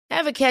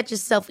Ever catch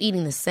yourself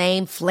eating the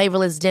same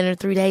flavorless dinner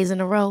 3 days in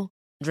a row?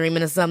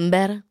 Dreaming of something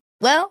better?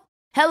 Well,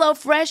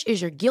 HelloFresh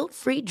is your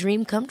guilt-free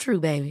dream come true,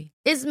 baby.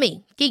 It's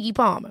me, Keke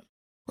Palmer.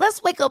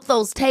 Let's wake up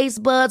those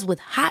taste buds with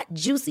hot,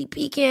 juicy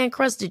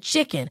pecan-crusted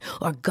chicken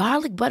or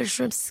garlic butter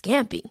shrimp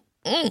scampi.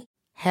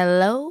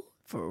 Hello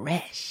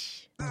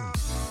Fresh.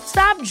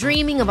 Stop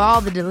dreaming of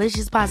all the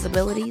delicious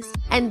possibilities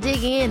and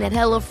dig in at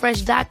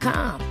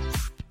HelloFresh.com.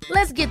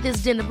 Let's get this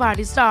dinner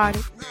party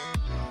started.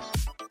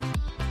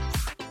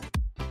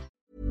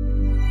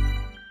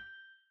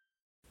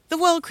 The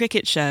World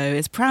Cricket Show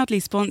is proudly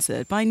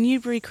sponsored by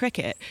Newbury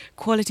Cricket,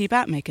 quality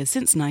batmakers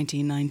since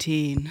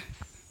 1919.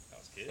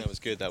 That was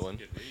good, that one.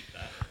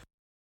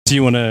 Do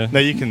you want to... No,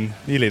 you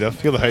lead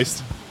off. You're the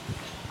host.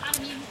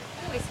 Adam, you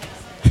always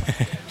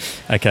host.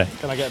 Okay.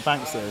 Can I get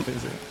Banks there?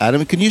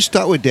 Adam, can you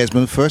start with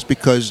Desmond first?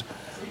 Because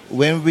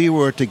when we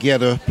were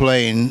together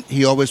playing,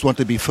 he always wanted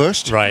to be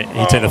first. Right,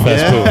 he took the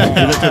first ball.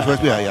 You took the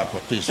first. Yeah,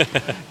 please.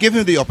 Give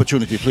him the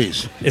opportunity,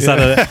 please. Is that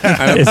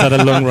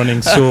a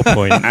long-running sore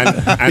point? And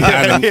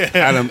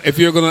Adam,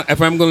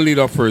 if I'm gonna lead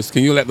off first,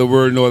 can you let the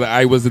world know that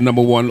I was the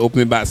number one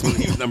opening batsman,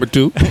 he was number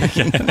two?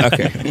 Okay,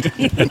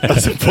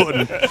 That's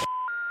important.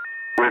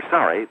 We're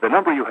sorry, the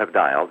number you have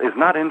dialed is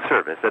not in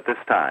service at this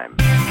time.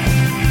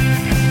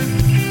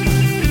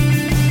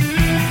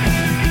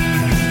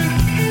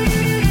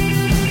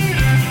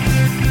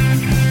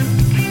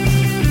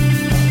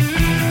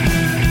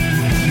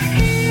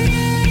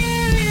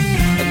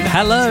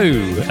 Hello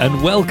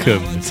and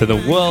welcome to the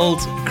World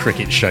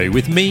Cricket Show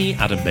with me,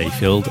 Adam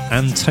Bayfield,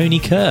 and Tony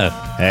Kerr.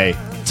 Hey.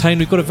 Tony,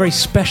 we've got a very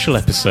special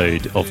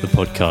episode of the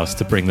podcast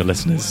to bring the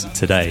listeners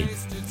today.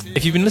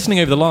 If you've been listening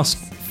over the last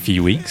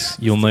few weeks,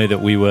 you'll know that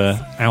we were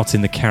out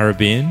in the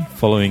Caribbean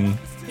following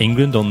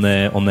England on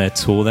their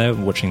tour there,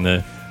 watching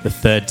the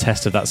third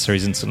test of that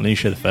series in St.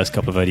 Lucia, the first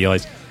couple of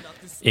ODIs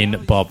in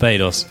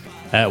Barbados.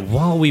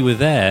 While we were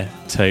there,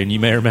 Tony, you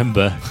may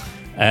remember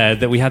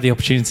that we had the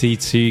opportunity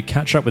to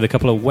catch up with a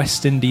couple of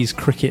West Indies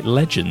cricket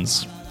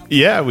legends.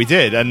 Yeah, we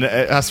did. And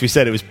as we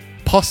said, it was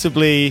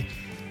possibly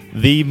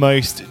the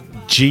most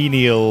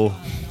genial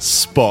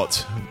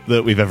spot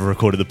that we've ever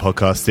recorded the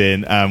podcast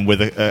in, with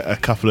a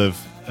couple of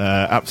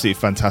absolutely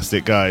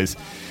fantastic guys.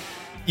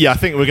 Yeah, I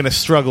think we're going to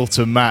struggle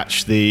to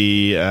match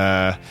the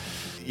fact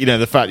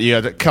that you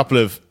had a couple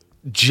of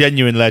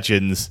genuine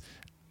legends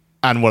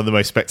and one of the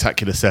most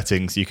spectacular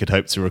settings you could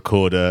hope to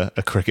record a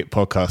cricket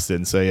podcast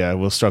in. So, yeah,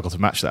 we'll struggle to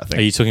match that thing.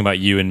 Are you talking about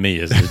you and me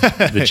as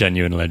the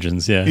genuine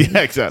legends? Yeah, yeah,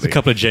 exactly. There's a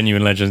couple of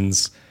genuine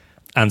legends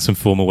and some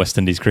former West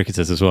Indies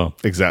cricketers as well.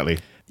 Exactly.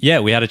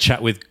 Yeah, we had a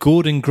chat with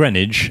Gordon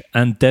Greenidge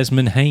and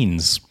Desmond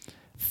Haynes,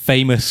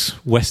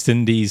 famous West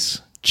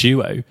Indies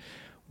duo.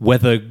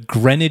 Whether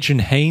Greenidge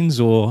and Haynes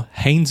or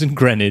Haynes and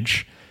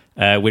Greenidge,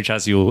 which,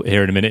 as you'll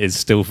hear in a minute, is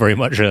still very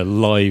much a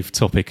live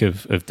topic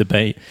of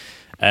debate.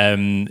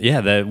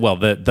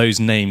 Those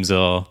names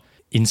are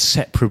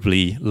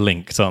inseparably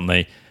linked, aren't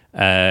they?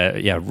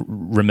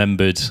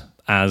 Remembered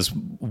as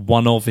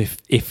one of,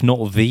 if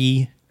not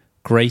the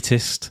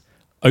greatest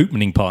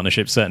opening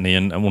partnership, certainly,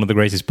 and one of the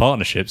greatest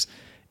partnerships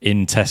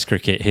in Test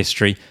cricket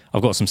history.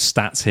 I've got some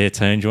stats here,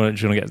 Tony. Do you want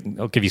to get?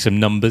 I'll give you some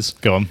numbers.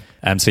 Go on.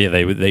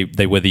 They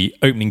were the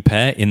opening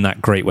pair in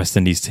that great West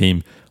Indies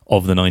team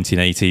of the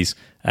 1980s.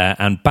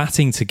 And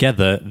batting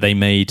together, they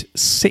made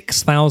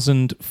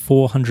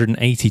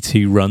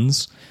 6,482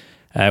 runs,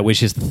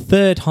 which is the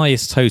third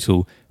highest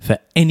total for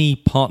any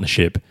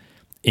partnership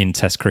in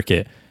Test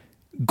cricket.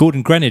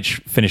 Gordon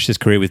Greenidge finished his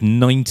career with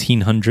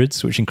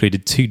 1900s, which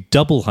included 2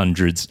 double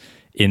hundreds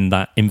in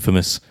that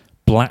infamous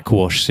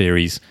Blackwash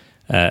series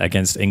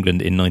against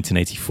England in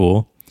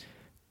 1984.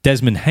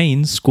 Desmond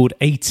Haynes scored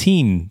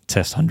 18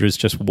 Test hundreds,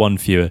 just one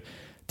fewer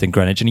than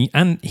Greenidge,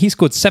 and he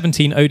scored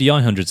 17 ODI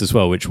hundreds as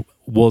well, which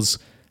was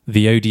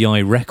the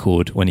ODI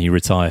record when he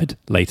retired,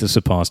 later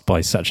surpassed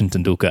by Sachin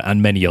Tendulkar and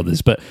many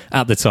others. But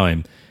at the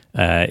time,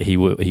 he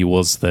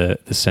was the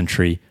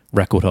century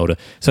record holder.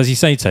 So as you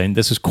say, Tone,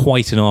 this was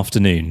quite an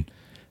afternoon,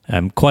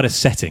 quite a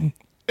setting.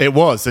 It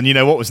was. And you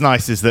know what was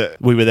nice is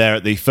that we were there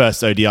at the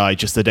first ODI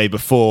just the day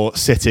before,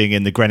 sitting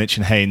in the Greenidge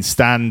and Haynes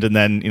stand, and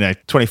then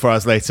 24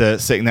 hours later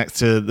sitting next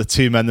to the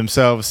two men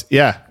themselves,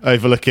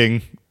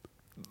 overlooking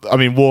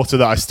water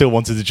that I still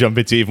wanted to jump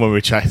into even when we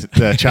were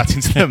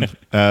chatting to them.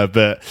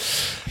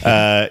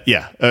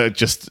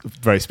 Just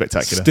very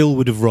spectacular. Still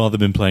would have rather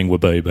been playing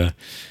Waboba.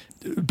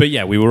 But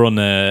yeah, we were on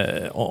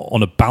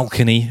a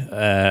balcony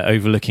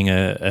overlooking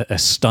a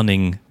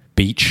stunning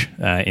beach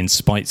in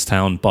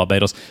Speightstown,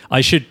 Barbados. I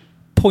should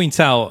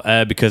point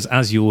out, because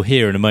as you'll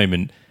hear in a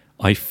moment,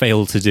 I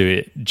failed to do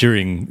it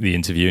during the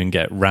interview and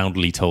get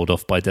roundly told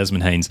off by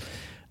Desmond Haynes.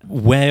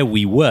 Where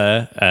we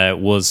were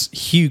was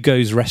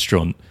Hugo's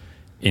restaurant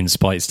in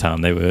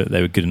Speightstown. They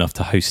were good enough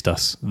to host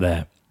us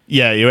there.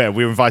 Yeah,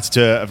 we were invited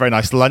to a very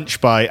nice lunch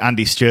by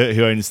Andy Stewart,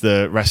 who owns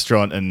the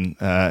restaurant and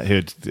who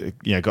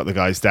had got the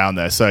guys down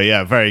there. So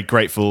yeah, very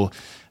grateful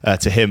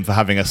to him for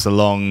having us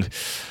along,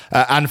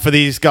 and for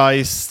these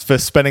guys for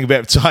spending a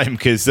bit of time,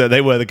 because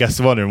they were the guests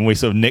of honour and we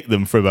sort of nicked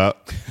them for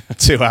about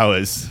 2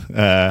 hours.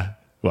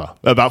 well,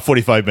 about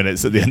 45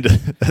 minutes at the end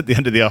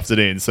of the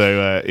afternoon.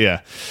 So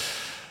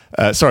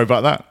sorry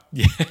about that.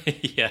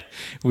 Yeah,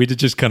 we did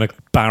just kind of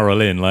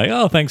barrel in like,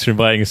 oh, thanks for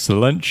inviting us to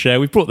lunch.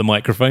 We brought the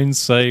microphones,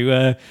 so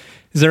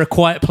is there a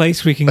quiet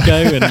place we can go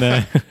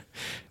and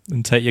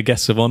and take your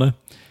guests of honour?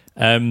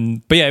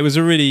 But yeah, it was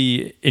a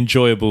really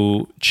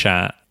enjoyable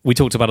chat. We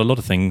talked about a lot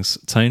of things,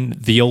 Tone.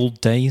 The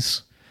old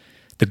days,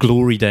 the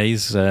glory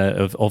days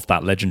of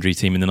that legendary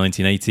team in the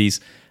 1980s.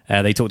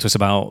 They talked to us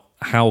about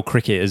how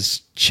cricket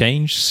has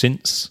changed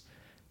since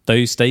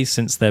those days,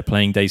 since their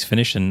playing days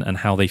finished, and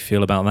how they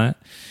feel about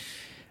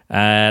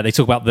that. They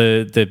talk about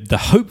the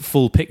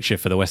hopeful picture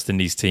for the West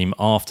Indies team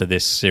after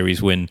this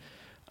series win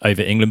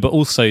over England, but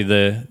also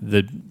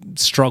the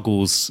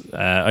struggles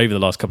over the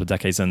last couple of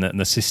decades and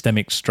the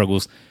systemic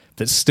struggles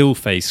that still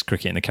face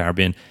cricket in the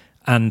Caribbean,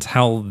 and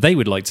how they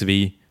would like to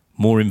be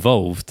more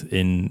involved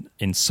in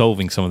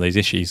solving some of those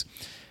issues.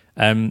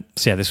 So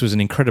yeah, this was an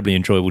incredibly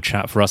enjoyable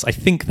chat for us. I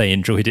think they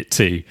enjoyed it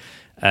too.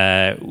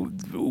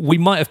 We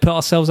might have put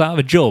ourselves out of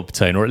a job,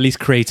 Tone, or at least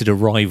created a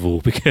rival,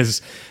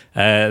 because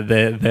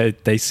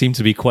they seem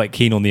to be quite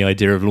keen on the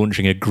idea of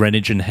launching a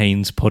Greenwich and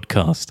Haynes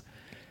podcast.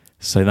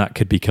 So that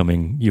could be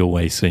coming your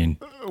way soon.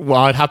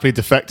 Well, I'd happily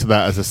defect to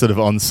that as a sort of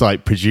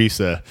on-site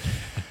producer.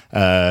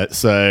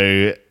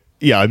 So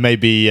yeah, I may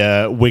be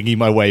winging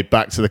my way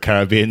back to the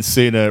Caribbean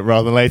sooner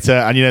rather than later.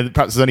 And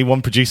perhaps there's only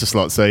one producer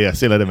slot. So yeah,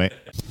 see you later, mate.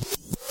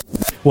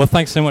 Well,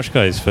 thanks so much,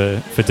 guys,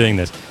 for doing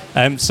this.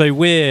 So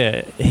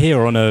we're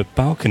here on a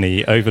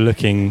balcony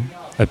overlooking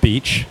a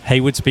beach,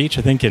 Haywards Beach,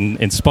 I think, in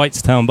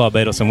Speightstown,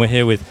 Barbados, and we're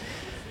here with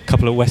a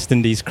couple of West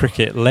Indies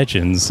cricket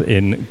legends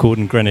in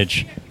Gordon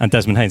Greenwich and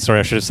Desmond Haynes. Sorry,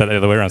 I should have said it the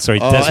other way around. Sorry,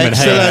 Desmond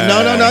Haynes.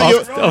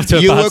 No.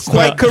 You were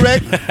quite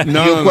correct.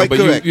 No,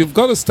 but you've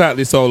got to start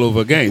this all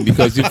over again,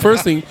 because the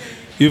first thing,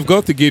 you've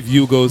got to give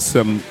Hugo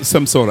some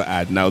sort of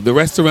ad. Now, the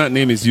restaurant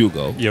name is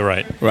Hugo. You're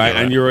right. Right,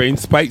 and you're in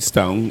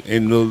Speightstown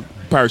in the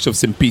parish of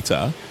St.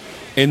 Peter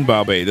in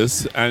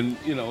Barbados, and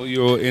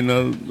you're in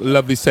a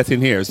lovely setting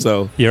here.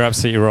 So you're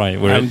absolutely right.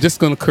 I'm just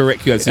going to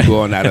correct you as you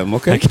go on, Adam.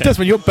 Okay?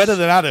 Desmond, you're better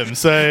than Adam.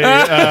 So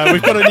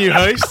we've got a new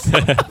host,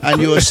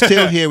 and you are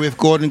still here with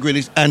Gordon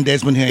Greenwich and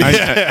Desmond Haynes.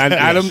 And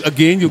Adam,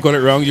 again, you got it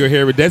wrong. You're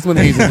here with Desmond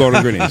Haynes and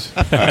Gordon Greenwich.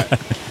 All right.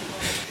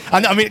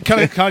 And I mean, can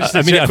I just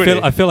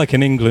I feel like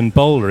an England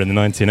bowler in the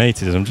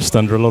 1980s. I'm just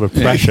under a lot of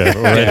pressure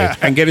already.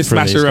 And getting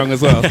smashed around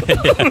as well.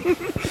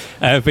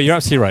 But you're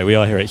absolutely right. We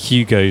are here at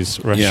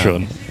Hugo's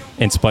restaurant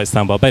in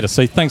Speightstown, Barbados.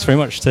 So thanks very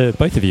much to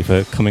both of you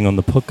for coming on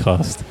the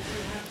podcast.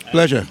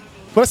 Pleasure.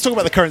 Well, let's talk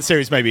about the current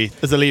series maybe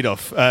as a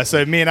lead-off.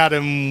 So me and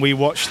Adam, we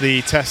watched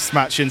the Test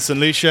match in St.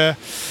 Lucia.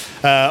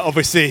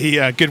 Obviously,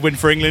 a good win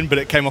for England, but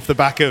it came off the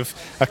back of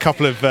a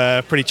couple of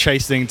pretty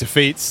chastening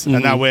defeats. Mm-hmm.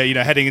 And now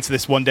we're heading into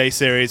this one-day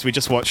series. We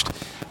just watched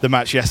the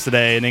match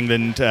yesterday in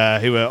England,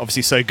 who are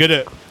obviously so good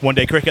at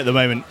one-day cricket at the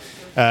moment.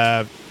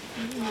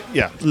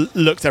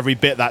 Looked every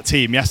bit that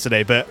team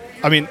yesterday. But,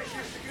 I mean,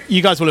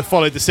 you guys will have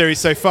followed the series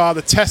so far.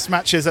 The Test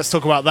matches, let's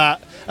talk about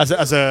that.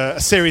 As a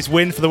series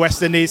win for the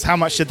West Indies, how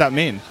much did that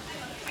mean?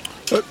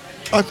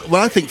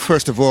 I think,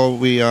 first of all,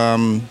 we've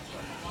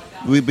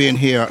been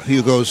here at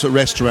Hugo's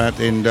restaurant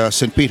in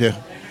St. Peter.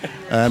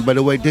 By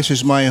the way, this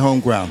is my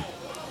home ground.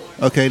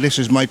 Okay, this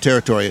is my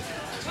territory.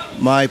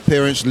 My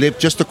parents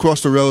lived just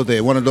across the road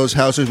there, one of those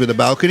houses with a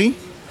balcony.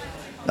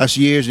 That's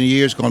years and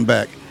years gone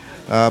back.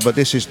 But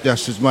this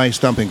is my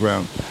stomping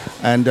ground.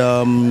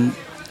 And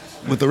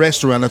with the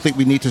restaurant, I think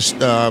we need to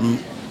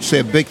say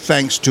a big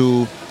thanks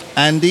to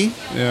Andy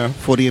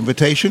for the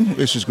invitation.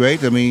 This is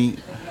great. I mean,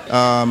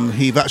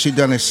 he's actually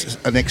done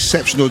an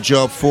exceptional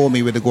job for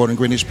me with the Gordon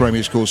Greenwich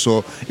Primary School.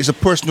 So it's a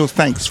personal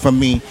thanks from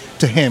me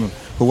to him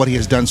for what he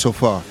has done so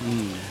far.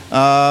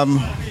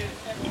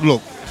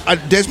 Look,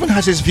 Desmond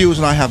has his views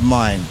and I have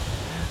mine.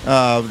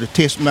 The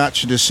Test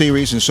match, the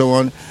series and so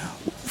on.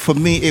 For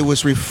me, it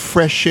was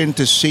refreshing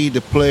to see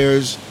the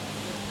players,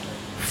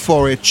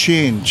 for a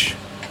change,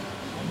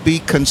 be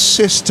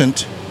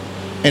consistent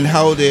in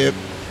how they're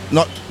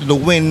not the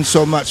win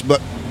so much,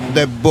 but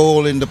their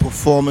bowling, the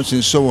performance,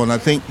 and so on. I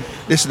think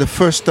this is the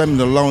first time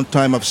in a long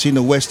time I've seen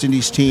the West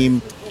Indies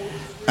team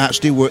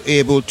actually were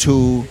able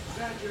to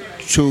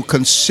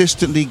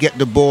consistently get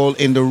the ball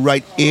in the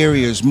right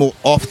areas more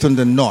often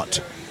than not.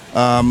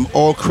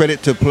 All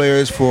credit to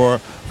players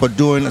for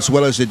doing as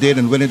well as they did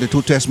and winning the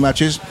 2 Test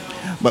matches.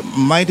 But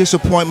my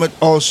disappointment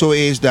also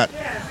is that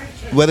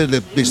whether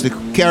it's the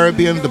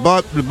Caribbean, the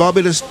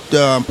Barbados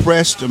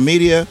press, the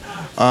media,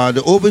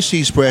 the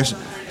overseas press,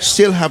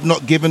 still have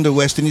not given the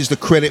West Indies the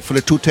credit for the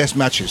 2 Test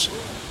matches.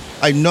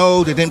 I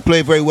know they didn't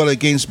play very well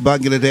against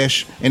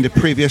Bangladesh in the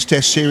previous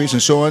Test series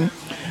and so on,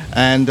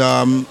 and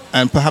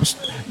perhaps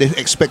they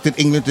expected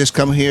England to just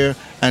come here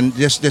and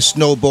just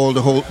snowball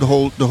the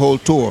whole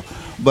tour.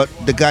 But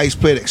the guys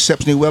played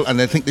exceptionally well,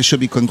 and I think they should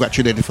be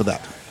congratulated for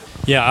that.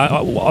 Yeah,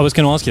 I was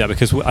going to ask you that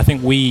because I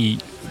think we,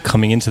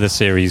 coming into the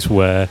series,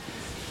 were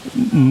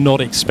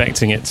not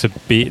expecting it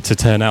to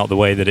turn out the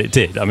way that it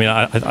did. I mean,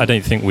 I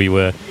don't think we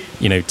were,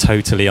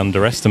 totally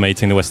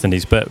underestimating the West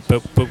Indies. But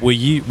were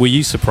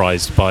you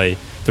surprised by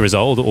the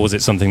result, or was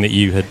it something that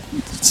you had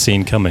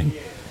seen coming?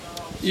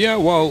 Yeah,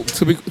 well,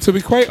 to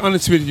be quite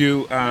honest with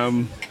you,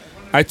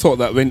 I thought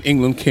that when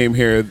England came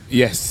here,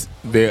 yes,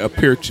 they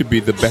appeared to be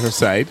the better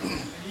side.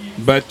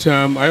 But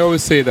I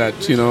always say that,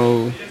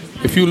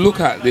 if you look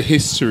at the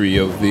history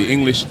of the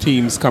English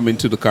teams coming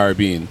to the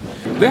Caribbean,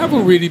 they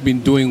haven't really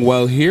been doing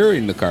well here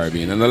in the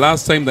Caribbean. And the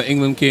last time that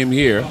England came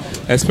here,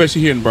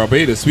 especially here in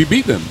Barbados, we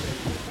beat them.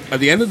 At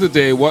the end of the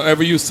day,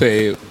 whatever you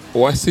say,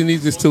 West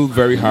Indies is still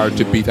very hard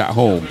to beat at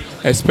home,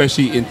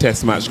 especially in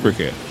test match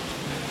cricket.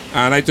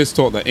 And I just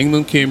thought that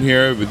England came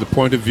here with the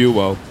point of view,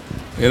 well,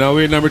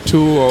 we're number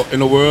 2 in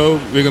the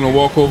world. We're going to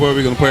walk over.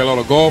 We're going to play a lot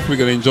of golf. We're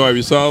going to enjoy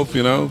ourselves,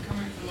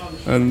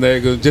 and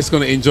they're just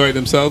going to enjoy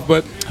themselves.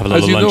 But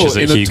as you know,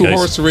 in a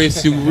 2-horse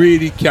race, you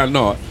really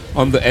cannot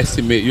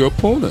underestimate your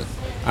opponent.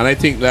 And I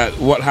think that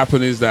what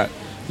happened is that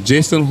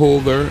Jason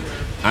Holder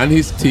and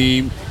his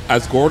team,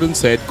 as Gordon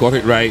said, got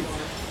it right.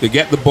 They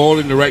get the ball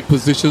in the right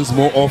positions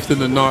more often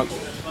than not.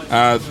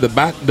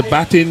 The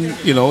batting,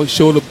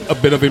 showed a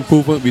bit of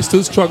improvement. We're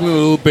still struggling a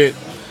little bit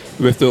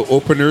with the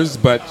openers,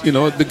 but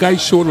the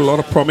guys showed a lot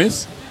of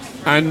promise,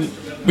 and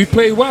we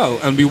played well,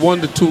 and we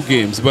won the 2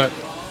 games. But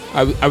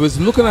I was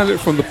looking at it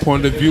from the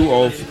point of view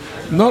of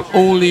not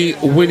only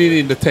winning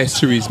in the Test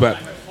series, but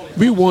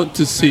we want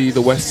to see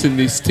the West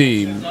Indies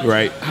team,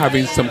 right,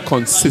 having some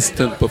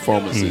consistent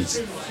performances.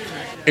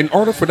 In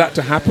order for that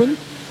to happen,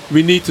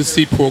 we need to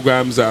see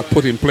programs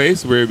put in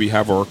place where we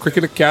have our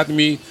cricket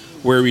academy,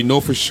 where we know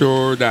for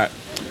sure that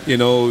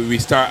we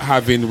start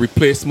having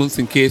replacements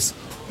in case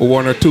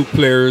 1 or 2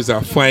 players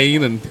are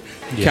fine and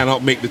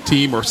cannot make the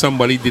team, or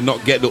somebody did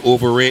not get the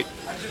overrate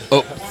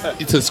up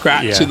to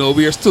scratch.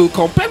 We are still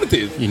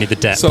competitive. You need the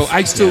depth. So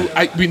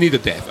we need the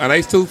depth, and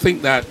I still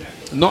think that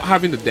not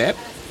having the depth,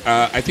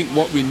 I think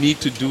what we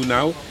need to do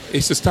now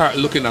is to start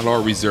looking at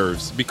our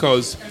reserves,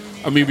 because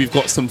we've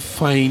got some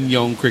fine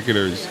young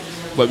cricketers,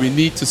 but we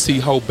need to see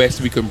how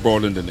best we can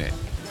broaden the net.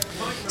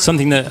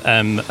 Something that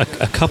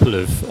a couple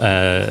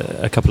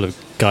of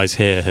guys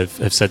here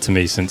have said to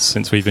me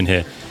since we've been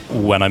here,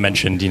 when I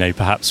mentioned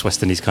perhaps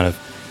West Indies kind of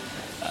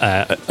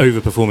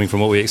overperforming from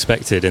what we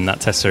expected in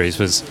that Test series,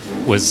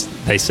 was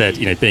they said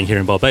being here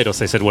in Barbados,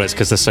 they said, well, it's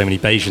because there's so many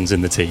Bajans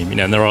in the team,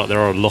 and there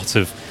are a lot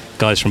of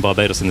guys from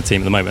Barbados in the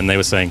team at the moment, and they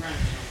were saying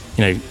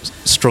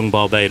strong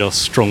Barbados,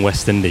 strong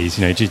West Indies.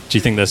 Do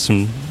you think there's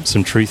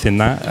some truth in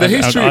that? The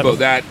history about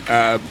that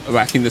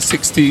back in the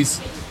 60s,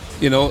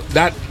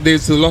 that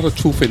there's a lot of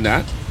truth in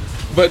that.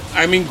 But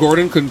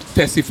Gordon can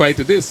testify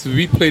to this.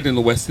 We played in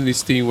the West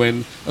Indies team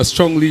when a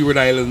strong Leeward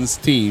Islands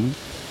team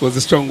was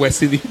a strong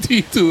West Indies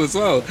team too as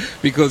well,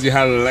 because you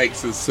had the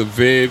likes of Sir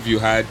Viv, you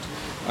had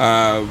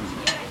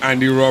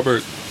Andy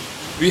Robert.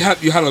 You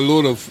had a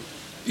load of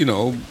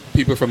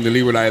people from the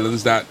Leeward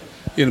Islands that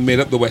made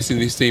up the West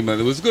Indies team, and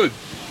it was good.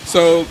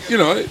 So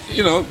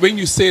when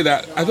you say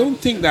that, I don't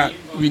think that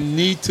we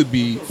need to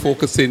be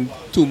focusing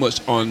too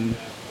much on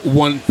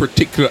one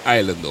particular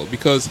island, though,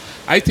 because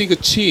I think a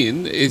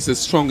chain is as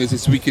strong as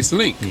its weakest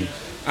link.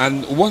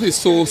 And what is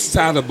so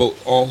sad about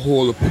our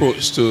whole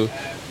approach to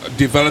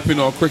developing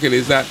our cricket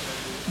is that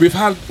we've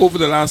had, over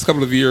the last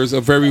couple of years,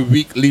 a very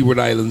weak Leeward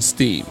Islands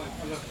team.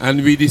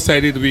 And we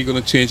decided we're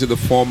going to change the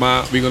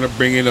format. We're going to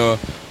bring in a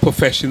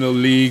professional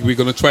league. We're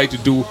going to try to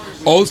do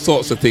all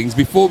sorts of things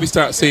before we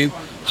start saying,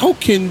 how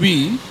can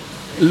we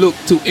look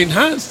to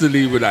enhance the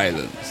Leeward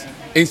Islands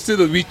instead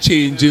of we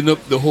changing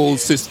up the whole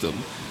system?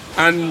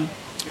 And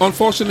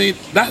unfortunately,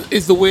 that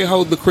is the way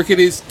how the cricket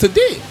is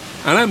today.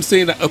 And I'm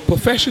saying that a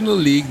professional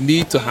league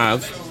needs to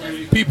have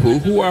people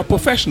who are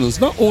professionals,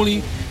 not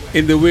only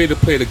in the way they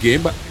play the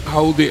game, but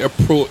how they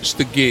approach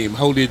the game,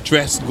 how they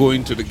dress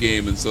going to the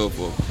game, and so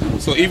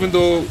forth. So even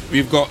though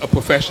we've got a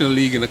professional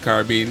league in the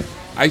Caribbean,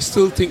 I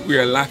still think we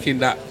are lacking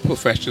that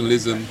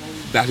professionalism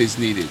that is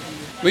needed.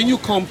 When you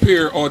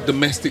compare our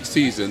domestic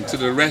season to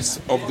the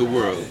rest of the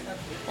world,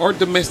 our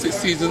domestic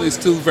season is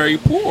still very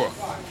poor.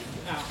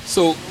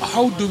 So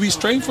how do we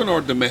strengthen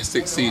our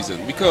domestic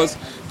season? Because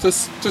to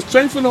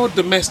strengthen our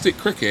domestic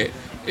cricket,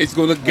 it's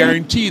going to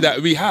guarantee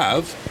that we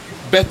have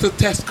better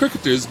Test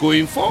cricketers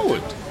going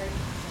forward.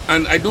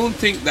 And I don't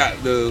think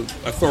that the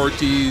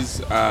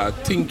authorities are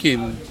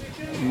thinking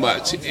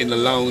much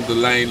along the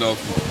line of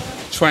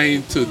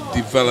trying to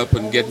develop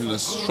and getting a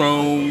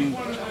strong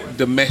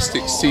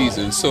domestic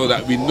season so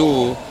that we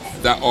know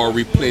that our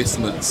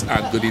replacements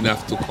are good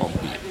enough to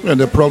compete. And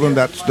the problem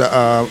that's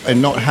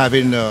and not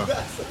having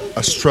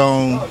a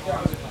strong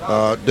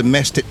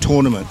domestic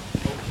tournament,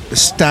 the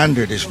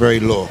standard is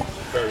very low.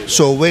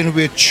 So when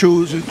we're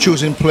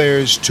choosing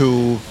players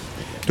to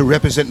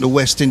represent the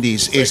West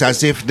Indies, it's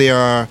as if they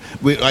are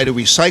either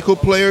recycled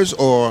players,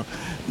 or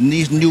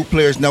these new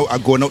players now are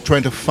going out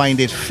trying to find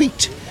their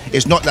feet.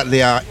 It's not that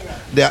they are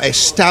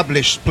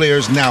established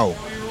players now,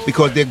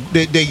 because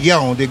they're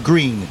young, they're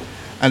green,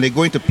 and they're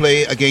going to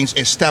play against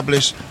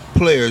established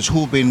players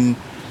who've been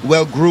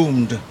well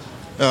groomed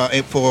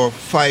for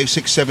 5,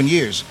 6, 7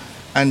 years.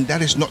 And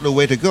that is not the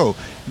way to go.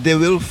 They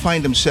will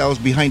find themselves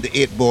behind the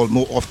 8 ball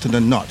more often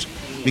than not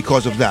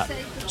because of that.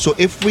 So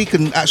if we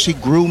can actually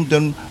groom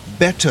them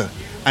better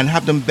and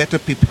have them better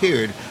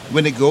prepared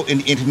when they go in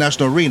the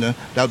international arena.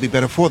 That'll be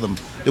better for them.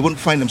 They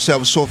wouldn't find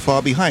themselves so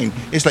far behind.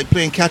 It's like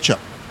playing catch-up.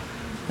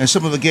 And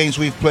some of the games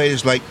we've played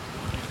is like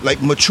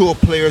mature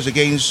players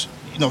against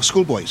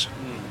schoolboys.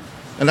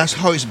 And that's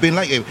how it's been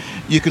like.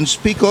 You can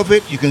speak of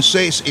it. You can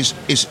say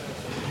it's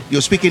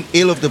you're speaking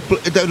ill of the.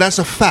 That's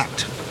a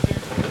fact.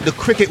 The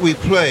cricket we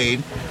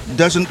played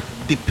doesn't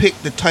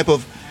depict the type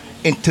of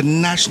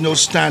international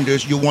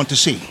standards you want to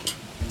see.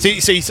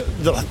 So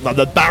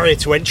the barrier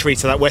to entry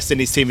to that West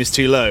Indies team is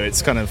too low.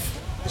 It's kind of.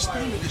 The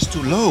standard is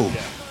too low.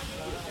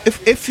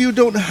 If you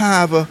don't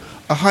have a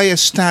higher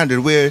standard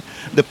where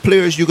the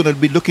players you're going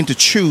to be looking to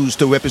choose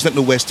to represent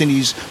the West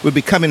Indies will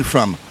be coming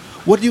from,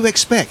 what do you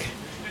expect?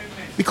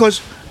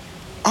 Because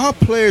our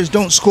players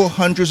don't score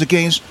hundreds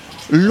against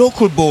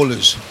local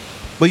bowlers,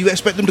 but you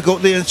expect them to go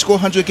out there and score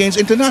hundreds against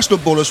international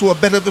bowlers who are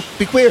better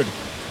prepared.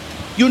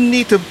 You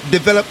need to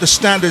develop the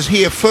standards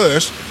here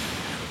first,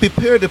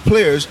 prepare the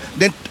players,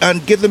 then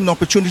and give them an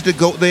opportunity to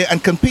go out there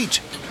and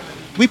compete.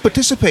 We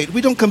participate,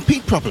 we don't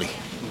compete properly.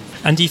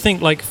 And do you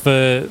think, like,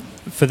 for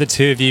the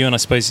two of you, and I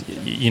suppose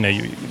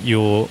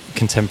your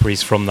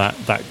contemporaries from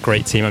that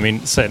great team, I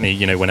mean, certainly,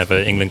 whenever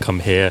England come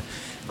here,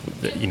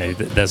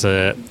 there's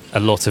a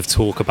lot of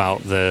talk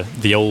about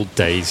the old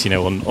days,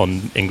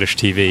 on English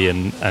TV,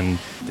 and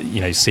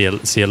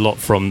see a lot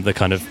from the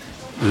kind of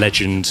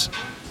legend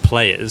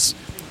players.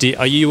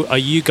 Are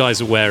you guys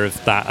aware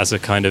of that as a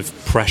kind of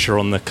pressure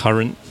on the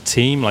current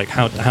team? Like,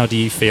 how do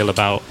you feel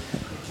about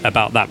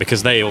that?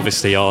 Because they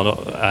obviously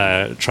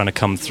are trying to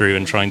come through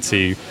and trying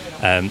to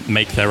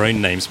make their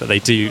own names, but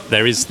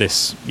there is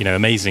this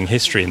amazing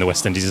history in the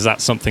West Indies. Is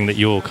that something that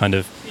you're kind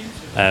of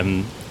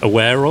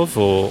aware of,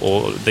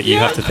 or that you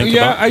have to think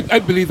about? I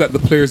believe that the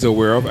players are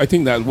aware of. I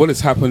think that what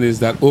has happened is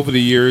that over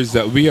the years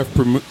that we have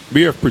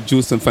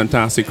produced some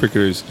fantastic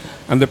cricketers,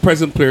 and the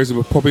present players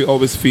will probably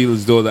always feel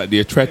as though that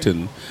they're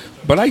threatened.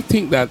 But I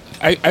think that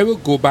I will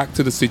go back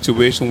to the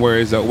situation where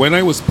is that when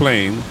I was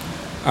playing,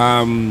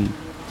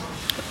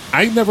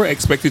 I never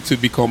expected to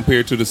be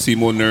compared to the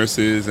Seymour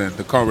Nurses and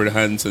the Conrad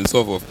Hunts and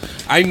so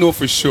forth. I know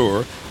for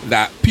sure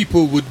that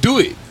people would do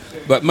it,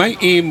 but my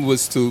aim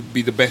was to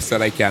be the best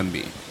that I can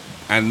be.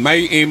 And my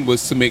aim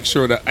was to make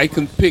sure that I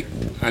can pick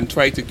and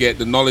try to get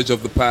the knowledge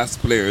of the past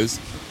players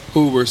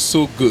who were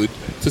so good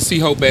to see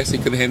how best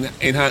it can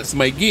enhance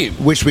my game.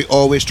 Which we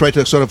always try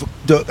to sort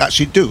of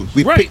actually do.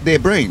 We pick their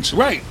brains.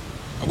 Right.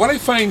 What I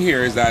find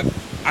here is that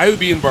I would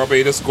be in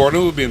Barbados,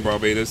 Gordon would be in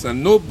Barbados,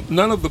 and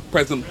none of the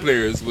present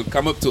players would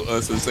come up to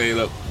us and say,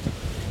 look,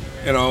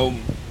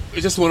 I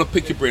just want to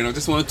pick your brain, I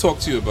just want to talk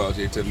to you about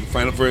it and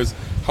find out first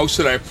how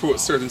should I approach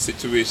certain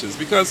situations.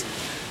 Because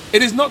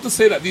it is not to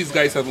say that these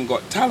guys haven't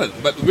got talent,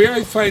 but where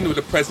I find with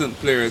the present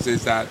players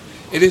is that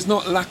it is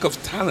not lack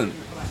of talent,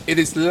 it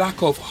is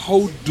lack of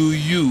how do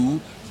you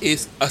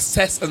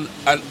assess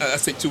a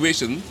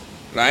situation,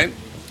 right?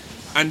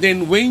 And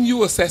then when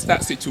you assess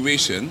that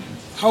situation,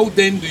 how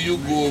then do you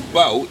go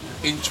about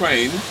in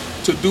trying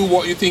to do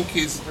what you think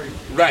is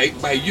right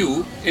by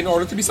you in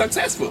order to be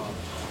successful?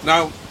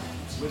 Now,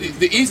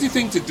 the easy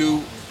thing to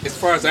do, as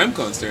far as I'm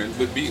concerned,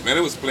 would be, when I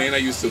was playing, I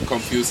used to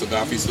confuse Sir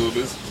Garfi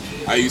Sobers.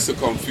 I used to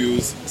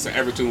confuse Sir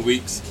Everton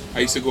Weeks. I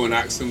used to go and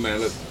ask him, man,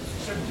 look,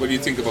 what do you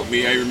think about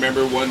me? I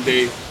remember one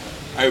day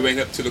I went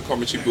up to the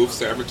commentary booth,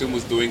 Sir Everton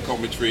was doing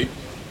commentary,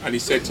 and he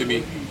said to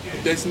me,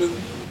 Desmond,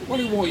 what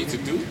I want you to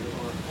do,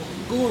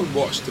 go and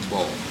watch the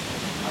ball.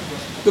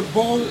 The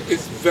ball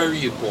is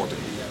very important.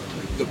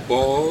 The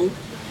ball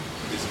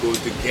is going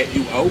to get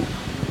you out.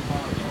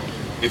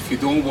 If you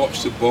don't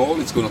watch the ball,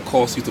 it's going to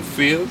cause you to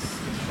fail.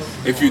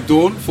 If you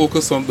don't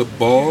focus on the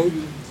ball,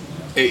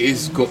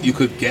 you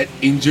could get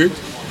injured.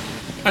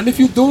 And if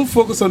you don't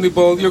focus on the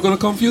ball, you're going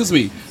to confuse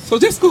me. So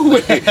just go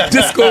away.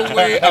 Just go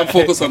away and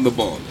focus on the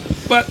ball.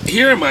 But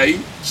here am I,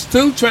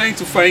 still trying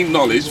to find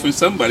knowledge from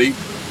somebody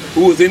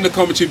who was in the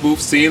commentary booth,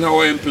 seeing how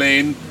I am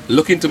playing,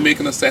 looking to make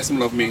an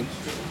assessment of me.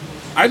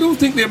 I don't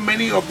think there are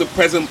many of the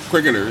present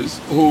cricketers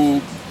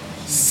who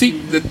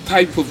seek the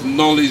type of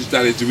knowledge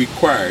that is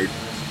required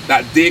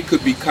that they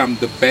could become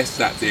the best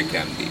that they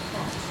can be.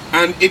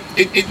 And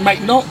it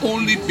might not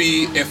only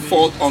be a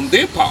fault on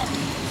their part,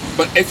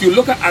 but if you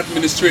look at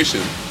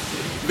administration,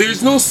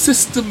 there's no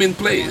system in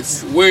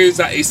place where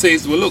it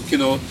says, well, look,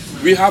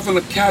 we have an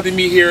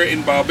academy here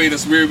in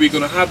Barbados where we're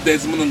going to have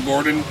Desmond and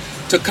Gordon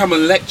to come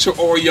and lecture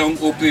our young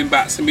opening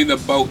batsmen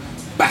about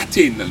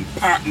batting and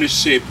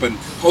partnership and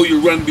how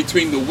you run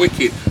between the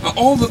wicket and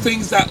all the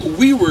things that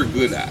we were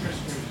good at.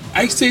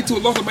 I say to a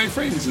lot of my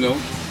friends,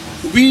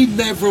 we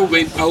never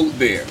went out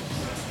there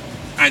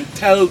and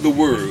tell the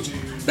world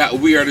that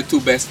we are the two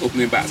best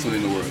opening batsmen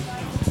in the world.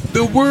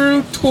 The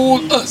world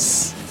told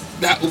us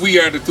that we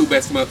are the two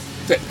best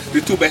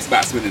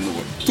batsmen in the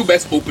world, two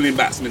best opening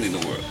batsmen in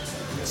the world.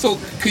 So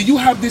can you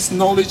have this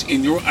knowledge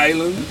in your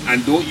island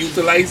and don't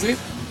utilize it?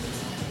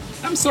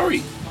 I'm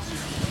sorry.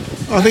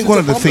 I think one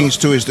of the things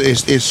too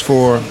is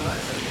for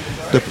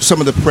some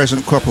of the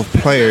present crop of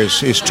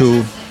players is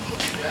to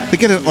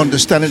get an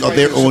understanding of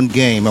their own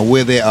game and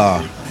where they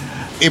are,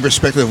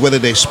 irrespective of whether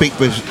they speak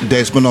with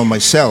Desmond or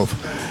myself,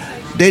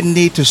 they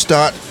need to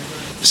start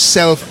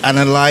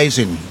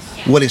self-analyzing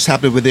what is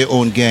happening with their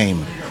own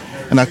game.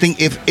 And I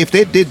think if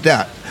they did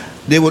that,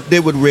 they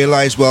would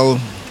realize, well,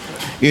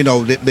 you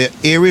know, the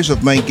areas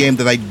of my game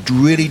that I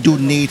really do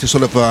need to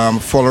sort of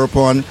follow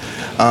upon,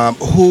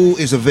 who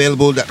is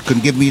available that can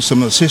give me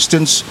some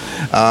assistance,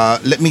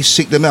 let me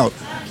seek them out.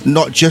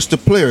 Not just the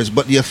players,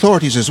 but the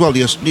authorities as well,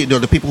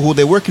 the people who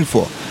they're working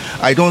for.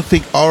 I don't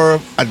think our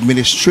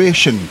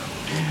administration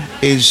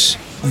is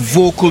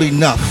vocal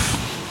enough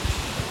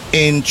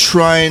in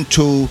trying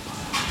to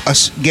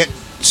get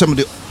some of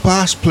the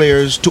past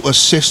players to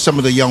assist some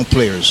of the young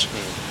players.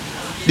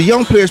 The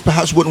young players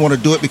perhaps wouldn't want to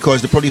do it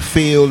because they probably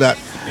feel that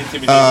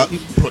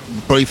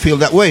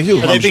way.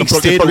 Are they being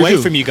steered away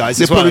from you guys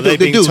as well? Are they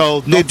being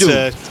told not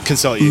to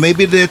consult you?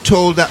 Maybe they're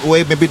told that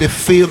way. Maybe they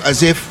feel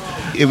as if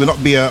it will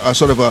not be a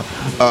sort of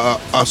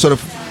a sort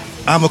of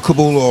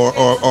amicable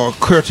or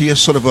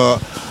courteous sort of a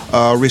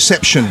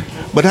reception.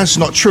 But that's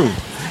not true.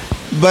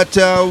 But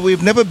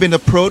we've never been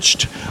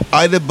approached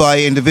either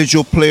by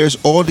individual players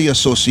or the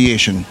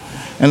association.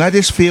 And I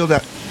just feel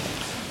that,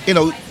 you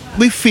know,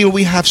 we feel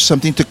we have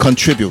something to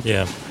contribute.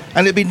 Yeah.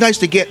 And it'd be nice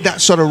to get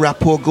that sort of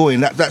rapport going,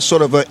 that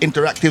sort of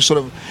interactive sort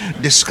of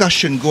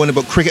discussion going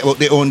about cricket, about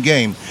their own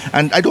game.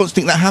 And I don't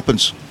think that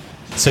happens.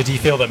 So do you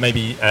feel that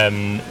maybe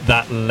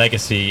that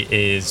legacy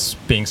is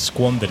being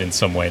squandered in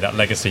some way, that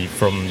legacy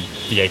from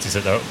the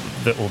 80s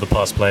that all the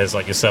past players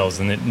like yourselves,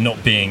 and it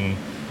not being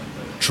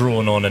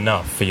drawn on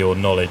enough for your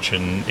knowledge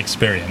and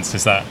experience?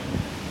 Is that...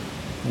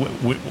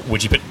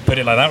 would you put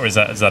it like that, or is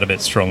that a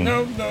bit strong?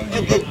 No,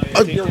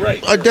 you're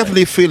right. I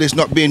definitely feel it's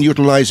not being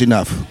utilized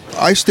enough.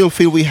 I still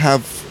feel we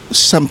have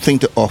something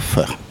to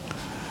offer.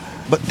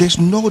 But there's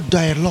no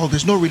dialogue,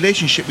 there's no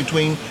relationship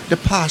between the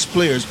past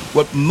players,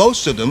 well,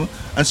 most of them,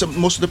 and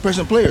most of the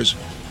present players.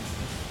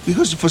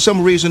 Because for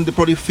some reason they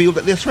probably feel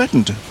that they're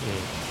threatened.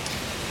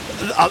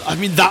 I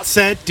mean, that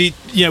said,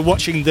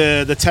 watching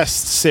the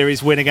Test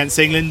series win against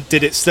England,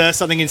 did it stir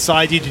something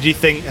inside you? Did you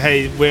think,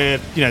 hey,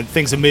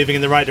 things are moving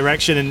in the right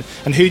direction?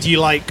 And who do you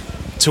like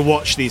to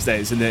watch these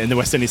days in the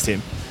West Indies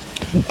team?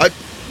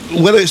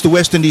 Whether it's the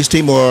West Indies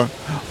team or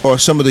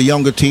some of the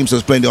younger teams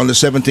that's playing on the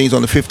 17th,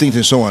 on the 15th,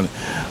 and so on,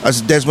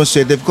 as Desmond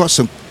said, they've got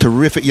some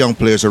terrific young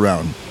players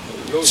around.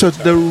 So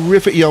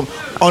terrific young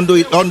on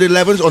the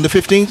 11th, on the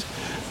 15th,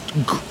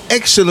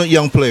 excellent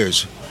young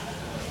players.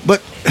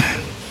 But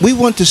we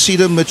want to see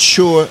them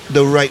mature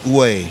the right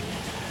way.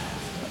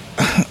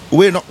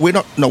 We're not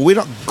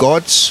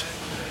gods.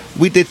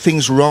 We did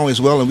things wrong as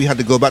well, and we had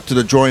to go back to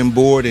the drawing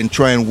board and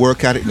try and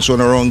work at it and so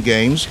on our own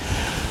games.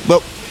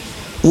 But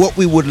what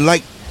we would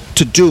like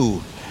to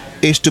do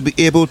is to be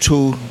able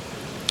to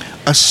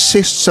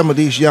assist some of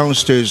these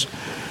youngsters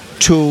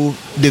to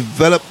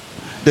develop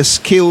the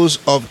skills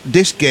of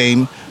this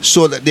game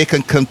so that they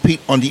can compete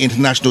on the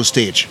international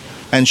stage.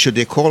 And should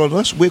they call on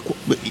us, we're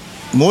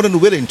more than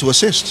willing to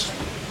assist.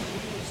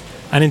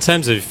 And in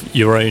terms of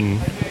your own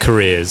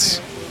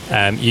careers,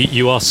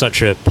 you are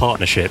such a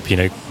partnership,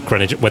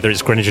 Greenwich, whether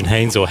it's Greenwich and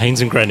Haynes or Haynes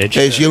and Greenwich.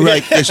 Yes, you're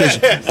right. This is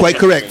quite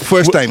correct.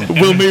 First time.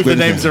 We'll move the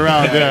names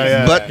around.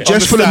 Yeah. But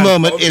just for the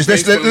moment,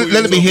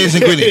 let it be Haynes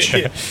and Greenwich.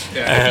 If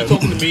you're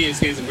talking to me, it's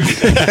Haynes and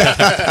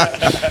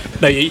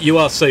Greenwich. No, you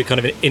are so kind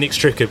of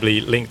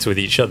inextricably linked with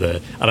each other.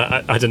 And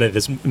I don't know,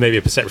 there's maybe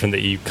a perception that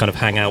you kind of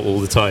hang out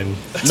all the time.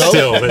 No,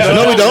 we don't.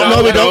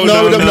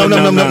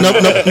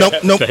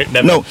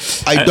 No.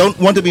 I don't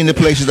want to be in the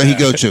places that he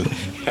goes to.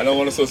 I don't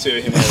want to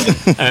associate with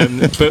him.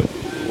 But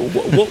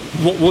what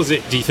was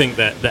it, do you think,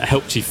 that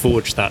helped you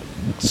forge that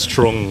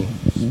strong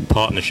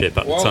partnership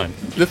at the time?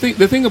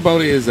 The thing about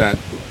it is that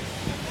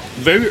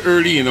very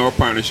early in our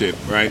partnership,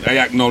 right, I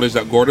acknowledged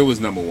that Gordon was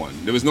number one.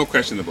 There was no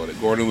question about it.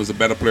 Gordon was a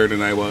better player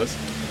than I was.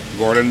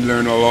 Gordon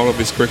learned a lot of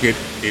his cricket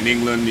in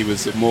England. He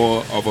was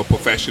more of a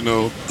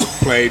professional,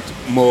 played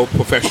more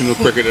professional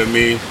cricket than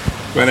me.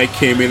 When I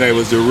came in, I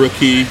was the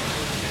rookie.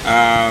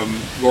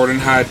 Gordon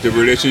had the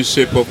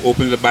relationship of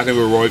opening the batting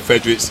with Roy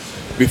Fredericks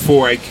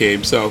before I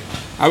came. So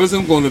I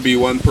wasn't going to be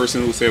one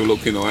person who said,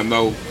 look,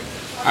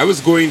 I was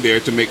going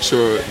there to make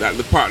sure that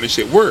the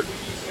partnership worked.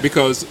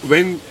 Because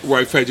when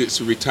Roy Fredericks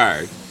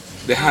retired,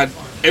 they had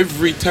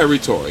every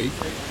territory,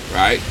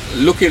 right,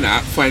 looking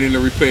at finding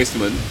a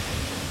replacement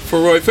for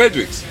Roy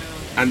Fredericks.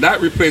 And that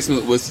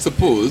replacement was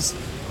supposed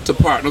to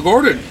partner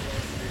Gordon.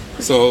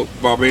 So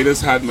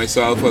Barbados had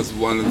myself as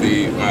one of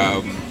the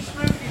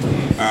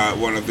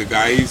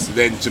guys.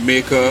 Then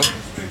Jamaica,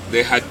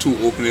 they had two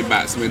opening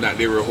batsmen that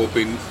they were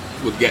hoping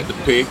would get the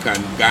pick,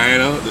 and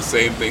Guyana, the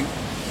same thing.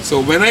 So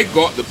when I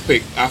got the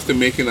pick after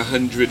making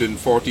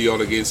 140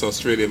 odd against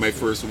Australia, my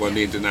first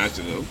one-day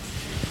international,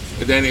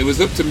 then it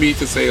was up to me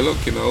to say, look,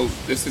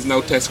 this is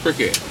now Test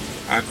cricket.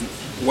 And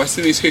West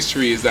Indies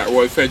history is that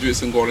Roy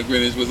Fredericks and Gordon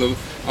Greenwich was a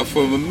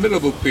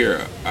formidable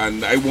pair,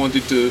 and I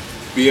wanted to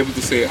be able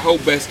to say, how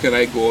best can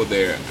I go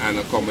there and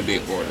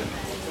accommodate Gordon?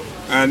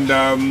 And,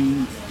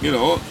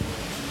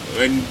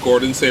 when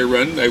Gordon say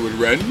run, I would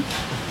run.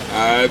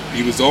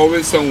 He was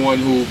always someone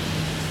who,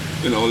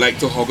 liked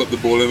to hog up the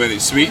bowler when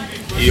it's sweet.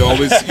 He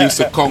always used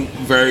to count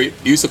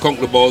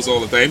the balls all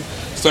the time.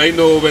 So I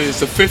know when it's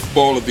the fifth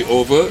ball of the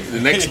over,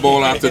 the next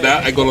ball after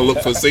that, I gotta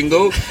look for a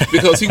single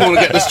because he want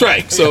to get the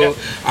strike. So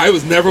I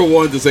was never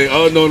one to say,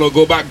 "Oh no,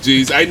 go back,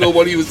 geez." I know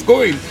what he was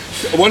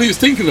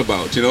thinking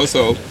about, you know.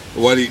 So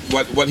what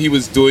he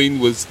was doing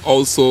was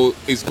also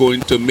is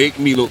going to make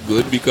me look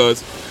good,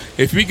 because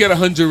if we get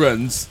 100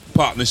 runs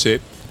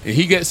partnership and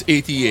he gets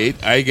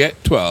 88, I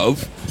get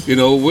 12. You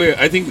know, where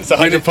I think it's a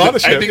 100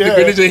 partnership. I think the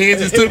Greenwich and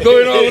Haynes is still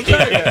going all the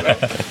time.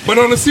 But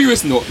on a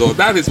serious note, though,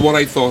 that is what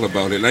I thought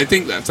about it. And I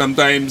think that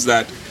sometimes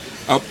that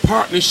a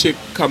partnership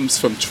comes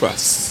from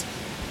trust,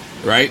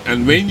 right?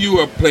 And when you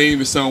are playing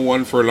with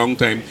someone for a long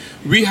time,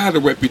 we had a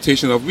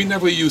reputation of we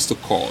never used to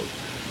call.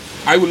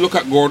 I would look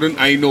at Gordon,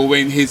 I know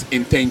when his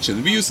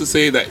intention. We used to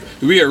say that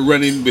we are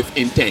running with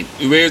intent.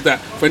 Whereas that,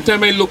 from the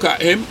time I look at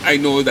him, I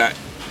know that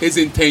his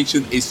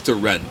intention is to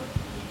run.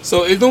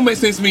 So it don't make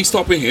sense to me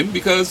stopping him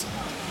because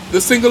the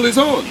single is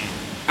on.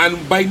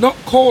 And by not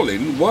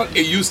calling, what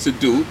it used to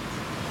do,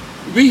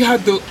 we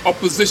had the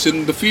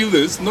opposition, the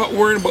fielders, not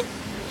worrying about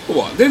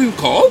what? They didn't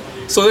call,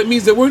 so that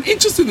means they weren't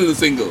interested in the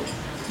single.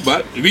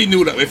 But we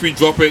knew that if we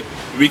drop it,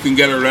 we can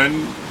get a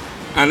run.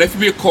 And if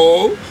we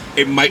call,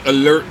 it might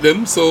alert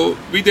them. So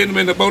we didn't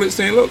went about it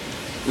saying, look,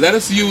 let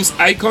us use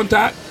eye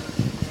contact.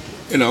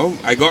 You know,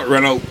 I got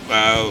run out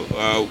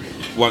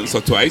once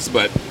or twice,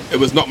 but it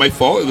was not my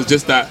fault. It was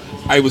just that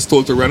I was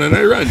told to run and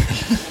I ran.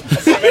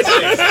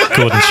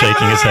 Gordon's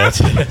shaking his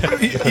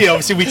head. Yeah,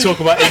 obviously we talk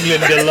about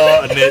England a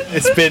lot, and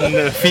it's been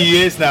a few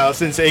years now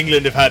since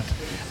England have had,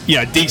 you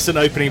know, decent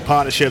opening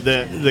partnership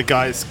that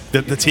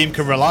the team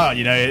can rely on.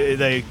 You know,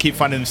 they keep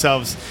finding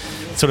themselves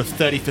sort of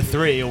 30 for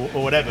 3 or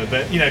whatever.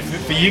 But you know,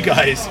 for you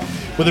guys,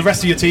 well, the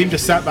rest of your team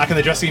just sat back in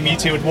the dressing room. You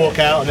two would walk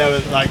out and they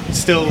were like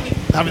still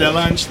having their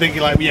lunch,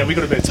 thinking like, yeah, we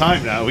got a bit of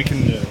time now. We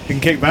can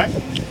kick back.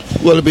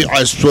 Well,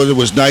 I suppose it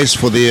was nice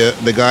for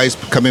the guys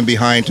coming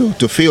behind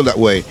to feel that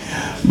way.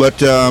 But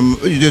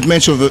you just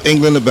mentioned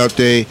England about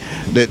the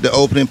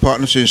opening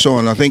partnership and so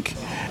on. I think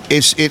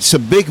it's a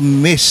big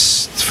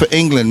miss for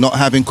England not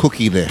having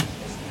Cookie there.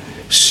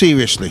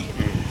 Seriously.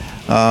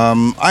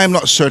 I am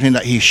not certain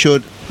that he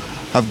should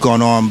have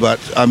gone on, but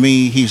I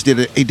mean he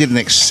did an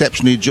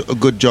exceptionally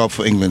good job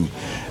for England.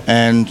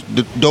 And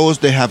those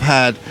they have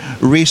had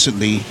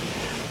recently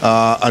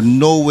are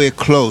nowhere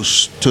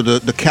close to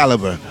the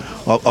caliber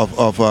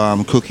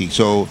of Cookie.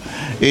 So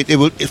it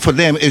will, for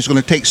them, it's going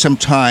to take some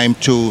time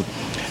to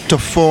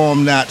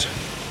form that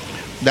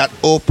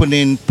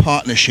opening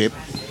partnership.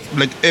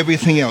 Like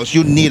everything else,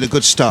 you need a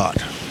good start.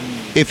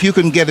 If you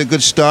can get a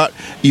good start,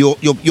 you're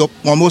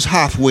almost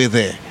halfway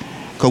there.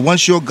 Because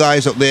once your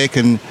guys up there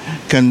can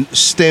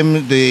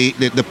stem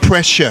the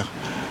pressure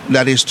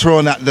that is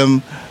thrown at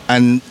them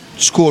and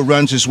score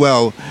runs as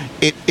well,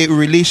 it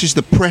releases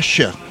the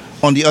pressure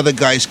on the other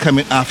guys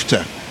coming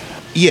after.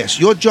 Yes,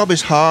 your job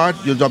is hard,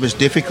 your job is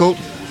difficult,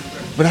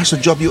 but that's a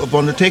job you have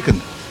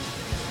undertaken.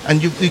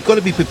 And you've got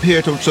to be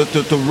prepared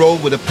to roll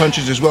with the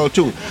punches as well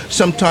too.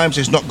 Sometimes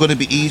it's not going to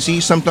be easy,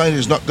 sometimes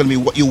it's not going to be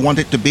what you want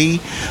it to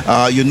be.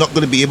 You're not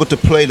going to be able to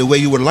play the way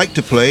you would like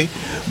to play,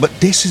 but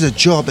this is a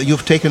job that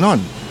you've taken on.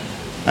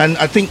 And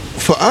I think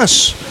for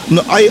us,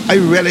 I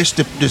relish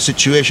the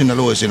situation that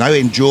I was in. I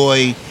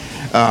enjoy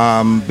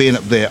being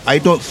up there. I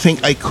don't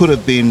think I could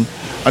have been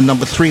a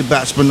number 3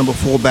 batsman, number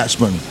 4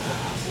 batsman.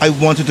 I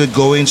wanted to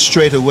go in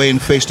straight away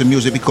and face the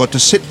music, because to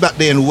sit back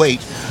there and wait,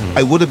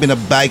 I would have been a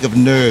bag of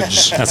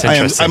nerds. That's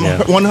interesting. I'm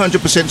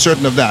 100%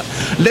 certain of that.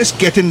 Let's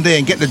get in there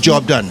and get the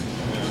job done.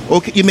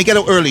 Okay, you may get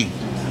out early,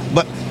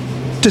 but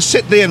to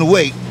sit there and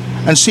wait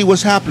and see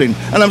what's happening.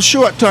 And I'm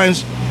sure at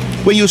times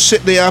when you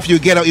sit there after you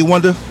get out, you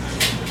wonder,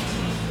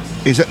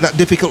 is that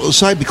difficult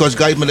outside? Because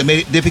guys might have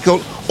made it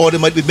difficult, or they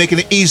might be making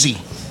it easy.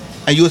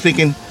 And you're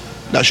thinking,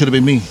 that should have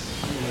been me.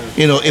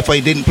 You know, if I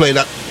didn't play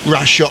that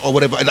rash shot or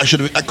whatever,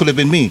 that could have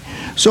been me.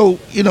 So,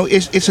 you know,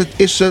 it's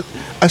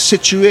a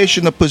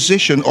situation, a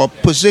position, or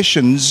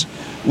positions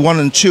 1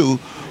 and 2,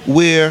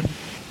 where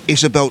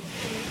it's about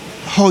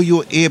how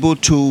you're able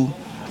to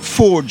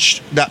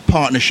forge that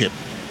partnership.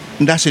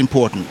 And that's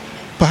important.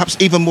 Perhaps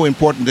even more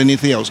important than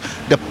anything else,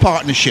 the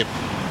partnership.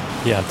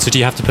 Yeah, so do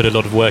you have to put a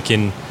lot of work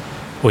in,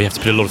 or you have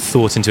to put a lot of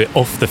thought into it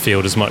off the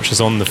field as much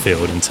as on the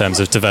field in terms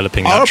of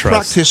developing that trust? Our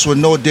practice was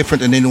no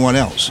different than anyone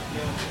else.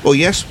 Oh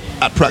yes,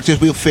 at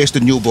practice we'll face the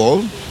new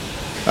ball.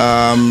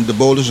 The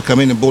bowlers will come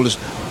in and bowlers.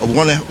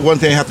 One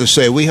thing I have to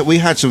say, we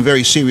had some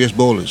very serious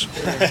bowlers.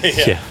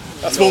 Yeah.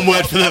 That's one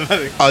word for them, I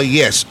think.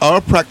 Yes,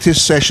 our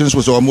practice sessions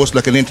was almost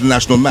like an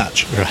international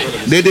match.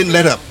 Right. They didn't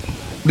let up.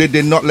 They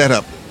did not let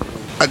up.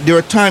 There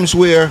are times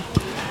where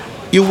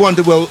you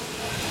wonder, well,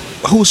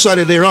 whose side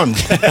are they on?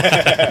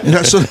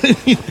 Because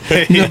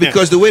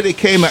the way they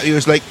came at you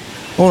is like,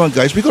 hold on,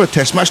 guys, we got a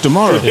test match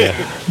tomorrow. Yeah.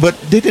 But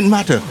they didn't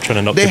matter. Trying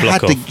to knock the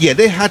block off. Yeah,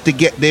 they had to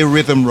get their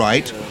rhythm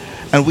right,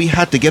 and we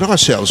had to get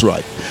ourselves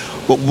right.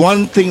 But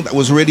one thing that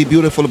was really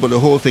beautiful about the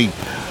whole thing,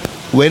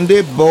 when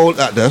they bowled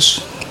at us,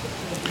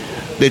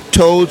 they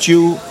told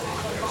you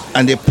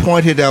and they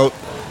pointed out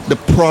the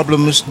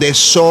problems they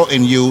saw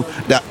in you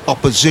that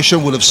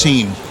opposition would have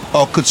seen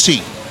or could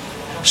see.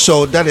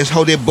 So that is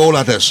how they bowl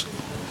at us,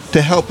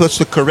 to help us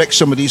to correct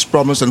some of these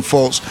problems and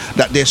faults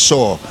that they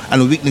saw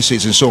and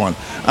weaknesses and so on.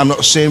 I'm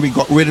not saying we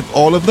got rid of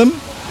all of them,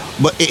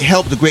 but it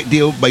helped a great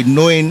deal by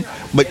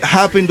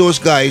having those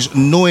guys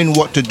knowing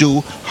what to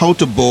do, how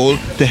to bowl,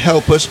 to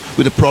help us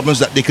with the problems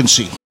that they can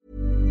see.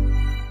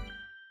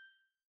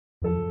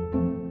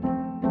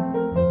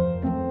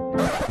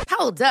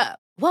 Hold up.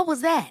 What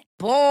was that?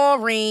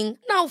 Boring.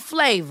 No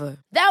flavor.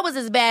 That was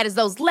as bad as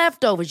those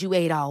leftovers you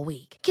ate all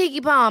week.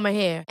 Keke Palmer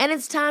here, and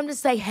it's time to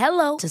say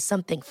hello to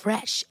something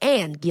fresh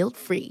and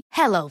guilt-free.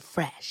 Hello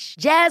Fresh.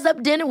 Jazz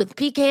up dinner with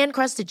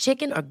pecan-crusted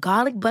chicken or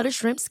garlic butter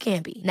shrimp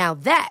scampi. Now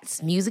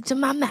that's music to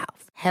my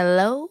mouth.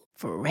 Hello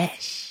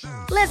Fresh.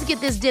 Let's get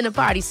this dinner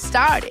party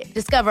started.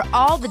 Discover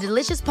all the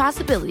delicious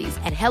possibilities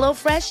at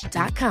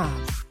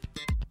hellofresh.com.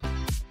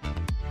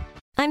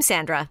 I'm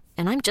Sandra,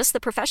 and I'm just the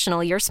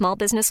professional your small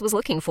business was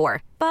looking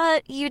for.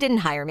 But you didn't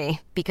hire me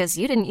because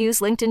you didn't use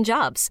LinkedIn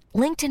Jobs.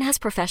 LinkedIn has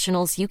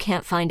professionals you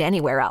can't find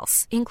anywhere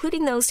else,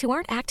 including those who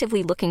aren't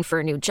actively looking for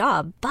a new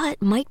job,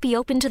 but might be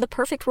open to the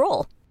perfect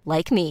role,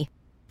 like me.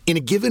 In a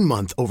given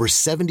month, over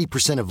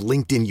 70% of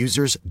LinkedIn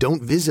users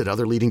don't visit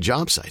other leading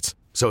job sites.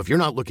 So if you're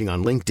not looking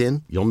on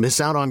LinkedIn, you'll miss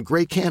out on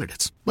great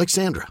candidates like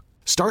Sandra.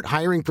 Start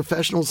hiring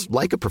professionals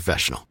like a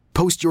professional.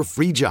 Post your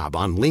free job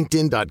on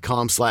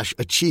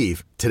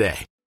linkedin.com/achieve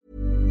today.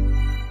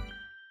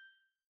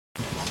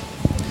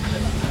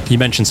 You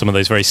mentioned some of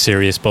those very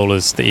serious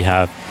bowlers that you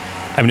have.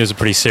 I mean, it was a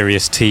pretty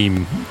serious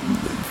team,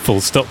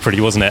 full stop,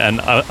 pretty, wasn't it?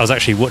 And I was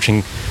actually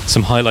watching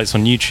some highlights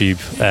on YouTube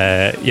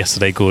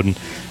yesterday, Gordon,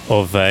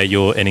 of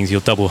your innings,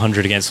 your double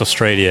 100 against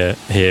Australia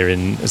here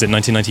in, was it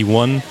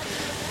 1991?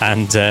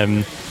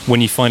 And when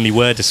you finally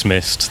were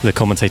dismissed, the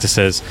commentator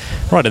says,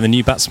 right, and the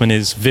new batsman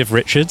is Viv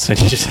Richards. And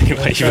you just think,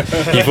 like,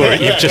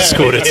 you've just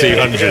scored a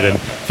 200 and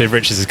Viv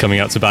Richards is coming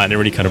out to bat, and it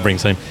really kind of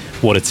brings home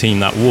what a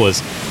team that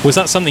was. Was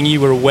that something you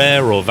were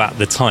aware of at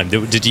the time?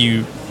 Did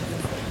you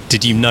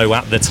know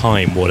at the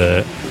time what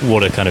a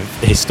kind of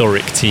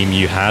historic team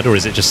you had, or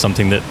is it just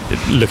something that,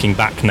 looking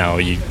back now,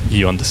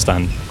 you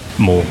understand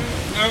more?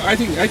 I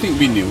think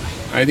we knew.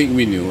 I think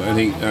we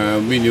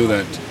knew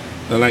that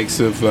the likes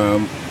of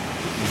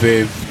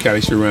Viv,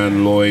 Kelly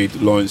Sharan, Lloyd,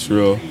 Lawrence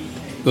Rowe,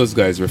 those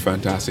guys were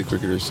fantastic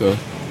cricketers. So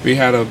we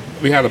had a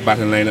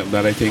batting lineup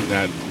that I think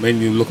that when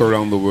you look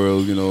around the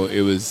world,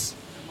 it was,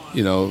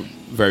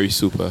 very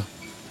super.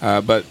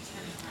 But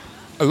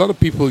a lot of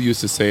people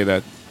used to say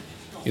that,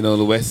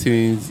 the West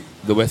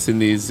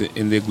Indies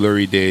in their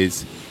glory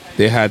days,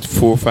 they had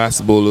 4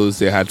 fast bowlers,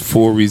 they had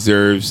 4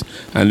 reserves,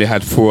 and they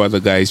had 4 other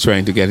guys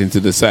trying to get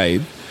into the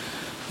side.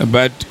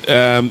 But,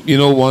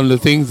 one of the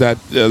things that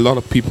a lot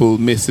of people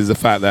miss is the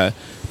fact that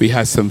we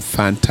had some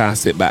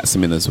fantastic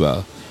batsmen as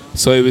well.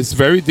 So it was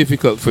very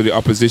difficult for the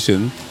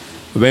opposition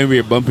when we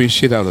were bumping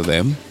shit out of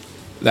them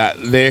that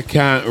they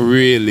can't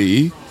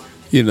really,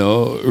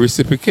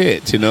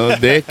 reciprocate.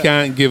 They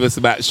can't give us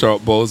back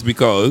short balls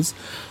because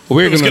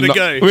we're going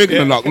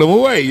to knock them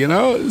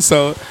away,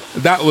 So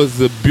that was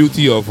the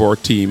beauty of our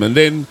team. And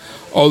then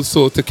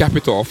also to cap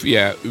it off,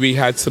 we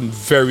had some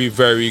very,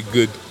 very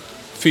good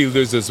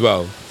fielders as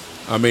well.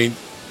 I mean,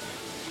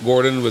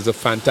 Gordon was a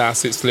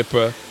fantastic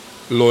slipper,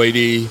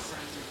 Lloydie,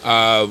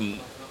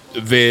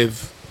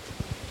 Viv,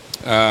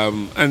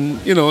 and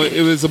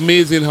it was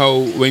amazing how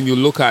when you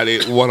look at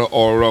it, what an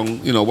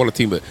all-round, what a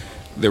team. But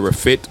they were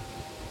fit.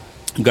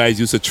 Guys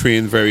used to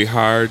train very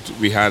hard.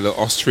 We had an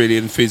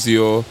Australian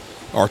physio,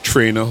 our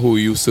trainer, who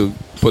used to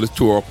put us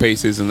through our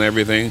paces and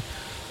everything.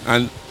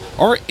 And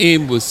our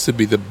aim was to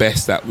be the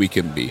best that we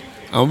can be.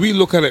 And we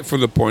look at it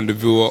from the point of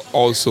view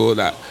also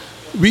that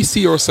we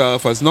see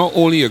ourselves as not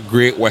only a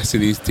great West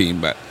Indies team,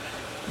 but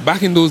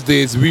back in those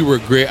days, we were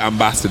great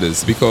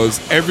ambassadors because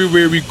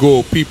everywhere we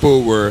go,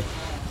 people were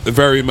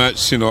very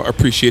much,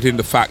 appreciating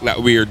the fact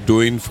that we are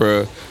doing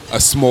for a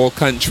small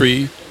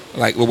country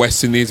like the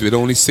West Indies with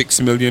only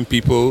 6 million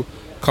people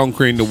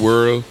conquering the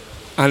world.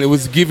 And it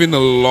was giving a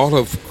lot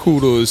of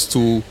kudos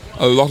to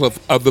a lot of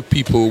other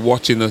people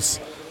watching us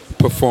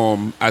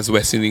perform as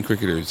West Indian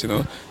cricketers,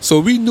 So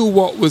we knew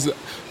what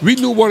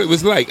it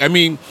was like. I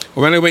mean,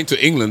 when I went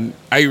to England,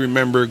 I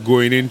remember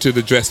going into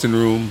the dressing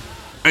room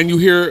and you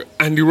hear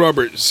Andy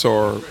Roberts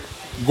or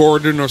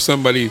Gordon or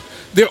somebody,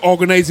 they're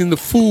organizing the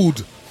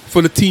food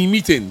for the team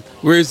meeting.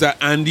 Whereas that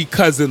Andy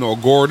cousin or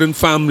Gordon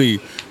family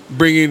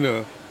bringing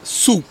a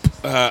soup,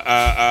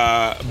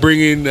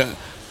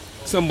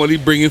 somebody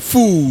bringing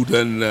food.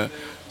 And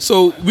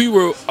so we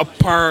were a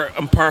part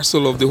and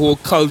parcel of the whole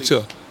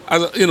culture.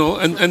 And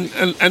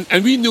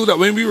we knew that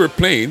when we were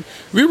playing,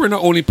 we were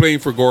not only playing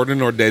for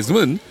Gordon or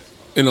Desmond,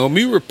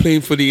 we were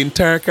playing for the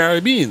entire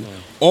Caribbean.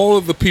 All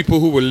of the people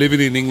who were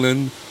living in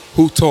England,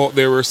 who thought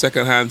they were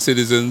second-hand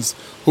citizens,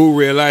 who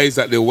realized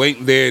that they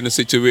went there in a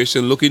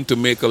situation looking to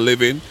make a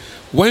living.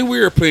 When we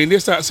were playing, they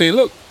started saying,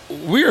 look,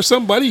 we are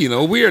somebody,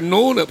 we are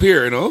known up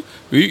here,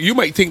 You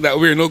might think that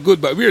we're no good,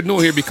 but we're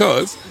known here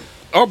because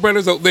our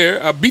brothers out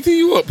there are beating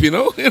you up,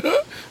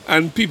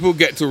 And people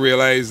get to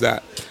realize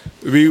that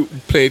we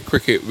played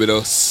cricket with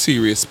a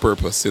serious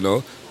purpose,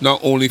 not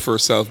only for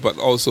ourselves, but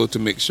also to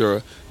make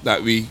sure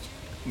that we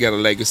get a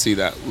legacy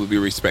that will be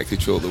respected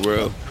throughout the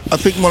world. I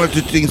think one of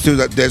the things too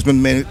that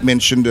Desmond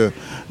mentioned,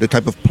 the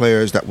type of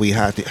players that we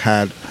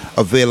had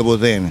available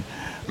then,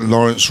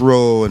 Lawrence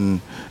Rowe,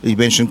 and he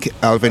mentioned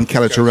Alvin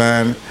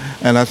Kalituran,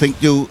 and I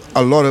think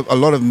a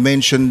lot of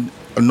mention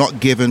are not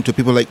given to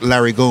people like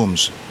Larry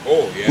Gomes,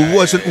 who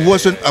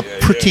wasn't a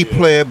pretty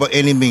player by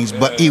any means,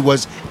 but he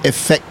was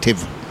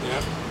effective,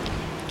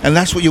 and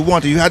that's what you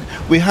wanted.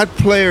 We had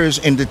players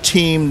in the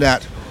team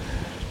that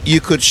you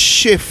could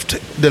shift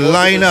the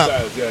lineup,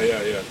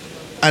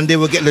 and they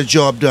would get the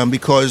job done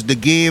because the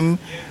game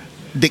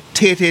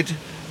dictated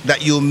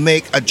that you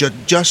make an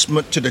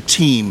adjustment to the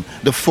team,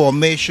 the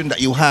formation that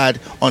you had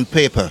on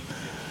paper,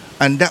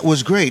 and that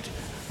was great.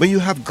 When you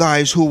have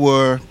guys who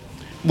were,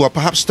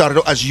 perhaps started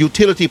out as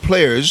utility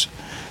players,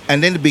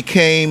 and then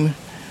became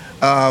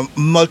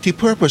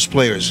multi-purpose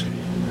players,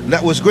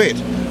 that was great.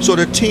 So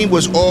the team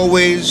was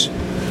always,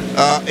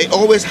 it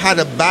always had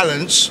a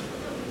balance,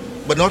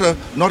 but not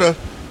a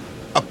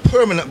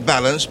permanent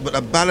balance, but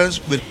a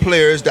balance with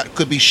players that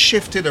could be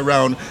shifted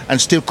around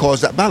and still cause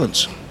that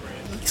balance.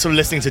 Sort of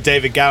listening to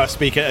David Gower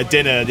speak at a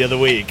dinner the other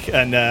week,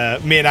 and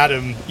me and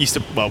Adam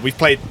we've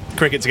played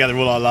cricket together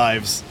all our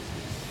lives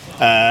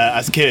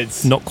as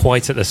kids. Not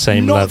quite at the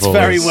same level. Not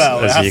very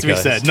well, as it has you to be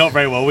guys. said. Not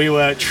very well. We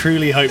were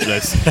truly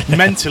hopeless.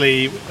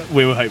 Mentally,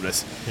 we were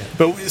hopeless. Yeah.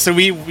 But so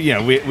we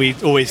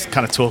always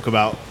kind of talk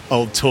about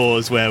old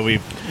tours where we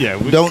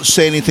don't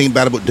say anything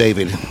bad about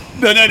David.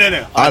 No.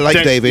 I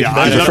like David.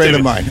 Yeah, He's a friend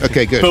of mine.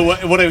 Okay, good.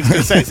 But what I was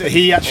going to say is that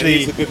he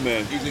actually... He's a good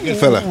man. He's a good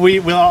fella. We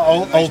with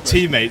our old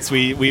teammates,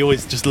 we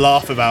always just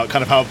laugh about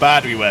kind of how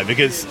bad we were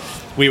because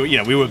we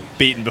were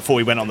beaten before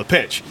we went on the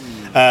pitch.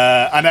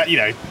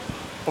 And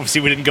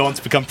obviously we didn't go on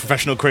to become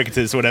professional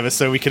cricketers or whatever,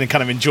 so we can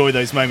kind of enjoy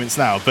those moments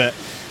now. But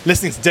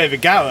listening to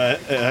David Gower,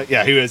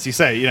 who, as you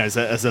say, is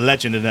a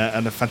legend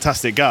and a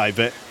fantastic guy,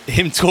 but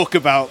him talk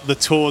about the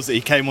tours that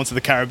he came onto the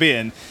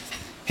Caribbean,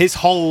 his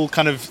whole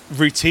kind of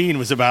routine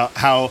was about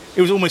how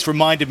it was almost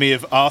reminded me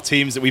of our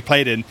teams that we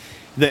played in,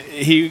 that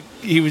he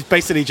was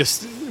basically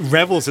just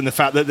revels in the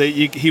fact that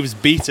he was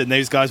beaten.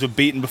 Those guys were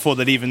beaten before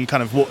they'd even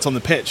kind of walked on the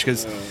pitch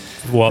because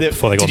before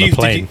they got on the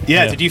plane.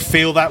 Did you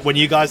feel that when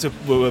you guys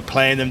were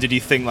playing them? Did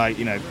you think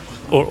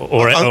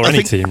or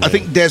any team? I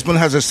think Desmond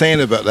has a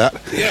saying about that.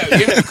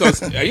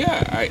 Because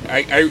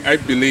I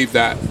believe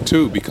that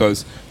too,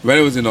 because when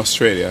I was in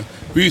Australia,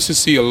 we used to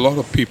see a lot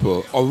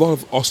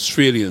of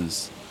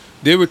Australians.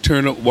 They would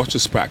turn up, watch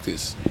us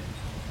practice,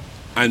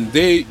 and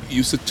they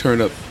used to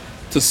turn up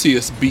to see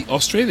us beat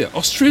Australia.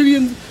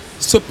 Australian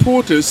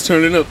supporters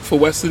turning up for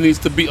West Indies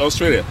to beat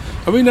Australia,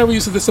 and we never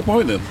used to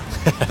disappoint them.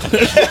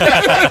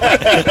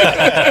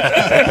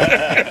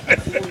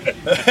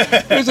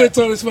 Which I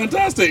thought was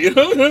fantastic,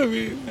 I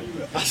mean?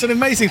 That's an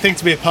amazing thing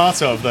to be a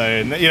part of, though.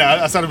 And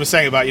as Adam was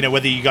saying about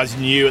whether you guys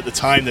knew at the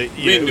time that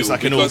it was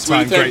like an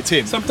all-time great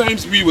team.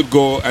 Sometimes we would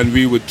go and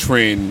we would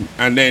train,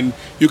 and then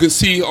you can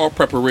see our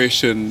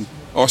preparation,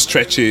 our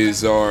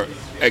stretches, our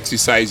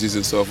exercises,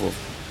 and so forth.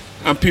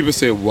 And people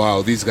say,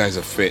 "Wow, these guys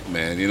are fit,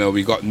 man.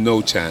 We got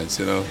no chance.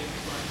 We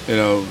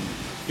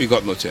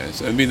got no chance."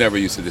 And we never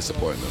used to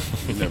disappoint them.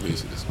 We never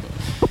used to disappoint.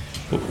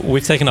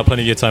 We've taken up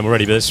plenty of your time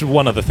already, but there's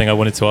one other thing I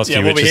wanted to ask you.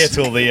 Yeah, we'll be here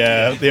till the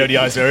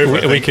ODIs are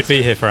over. We could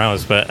be here for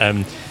hours, but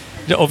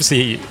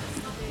obviously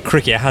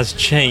cricket has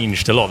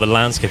changed a lot. The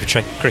landscape of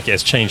cricket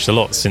has changed a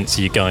lot since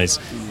you guys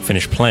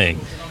finished playing.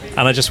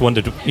 And I just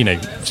wondered,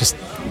 just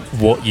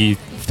what you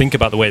think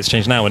about the way it's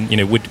changed now, and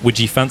would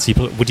you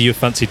have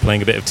fancied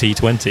playing a bit of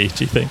T20?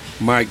 Do you think?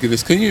 My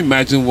goodness, can you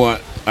imagine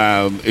what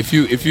if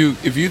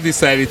you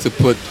decided to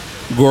put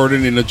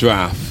Gordon in the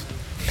draft,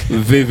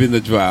 Viv in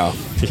the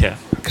draft? Yeah.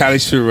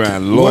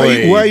 Kalituran,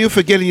 Lloyd. Why are you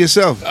forgetting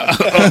yourself?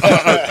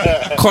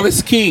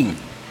 Collis King,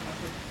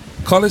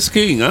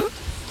 huh?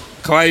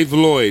 Clive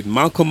Lloyd,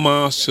 Malcolm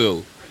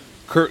Marshall,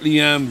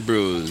 Curtly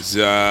Ambrose,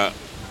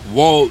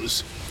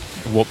 Waltz.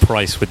 What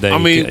price would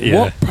they?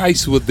 What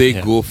price would they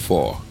go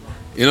for?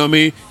 You know what I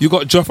mean? You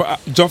got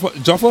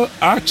Joffa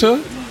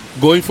Archer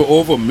going for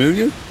over $1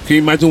 million. Can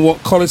you imagine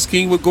what Collis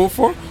King would go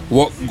for?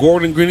 What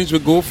Gordon Greenidge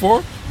would go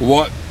for?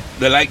 What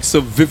the likes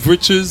of Viv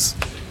Richards,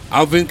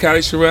 Alvin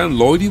Kalituran,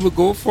 Lloydie would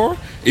go for?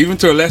 Even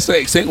to a lesser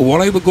extent, what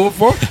I would go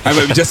for? I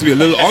might just be a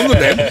little under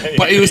them,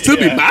 but it would still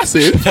be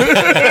massive.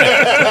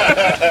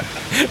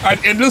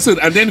 and listen,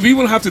 and then we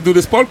will have to do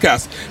this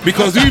podcast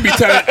because we will be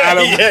telling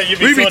Adam,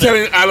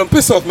 Adam,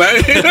 piss off,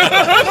 man.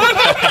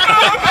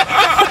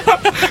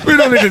 We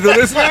don't need to do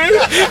this, man.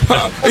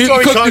 That's why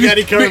we can't get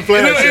any current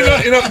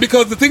players.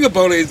 Because the thing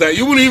about it is that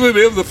you wouldn't even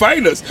be able to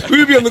find us. We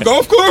would be on the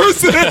golf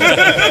course.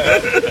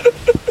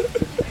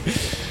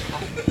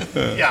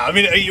 Yeah, I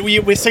mean,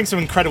 we're seeing some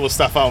incredible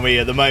stuff, aren't we,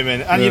 at the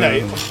moment? And,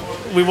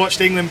 we watched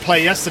England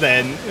play yesterday,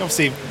 and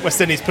obviously West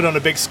Indies put on a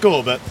big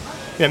score, but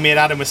me and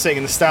Adam were sitting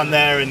in the stand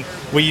there, and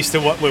we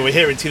were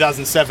here in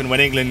 2007 when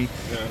England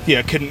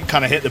couldn't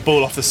kind of hit the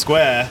ball off the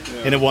square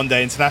in a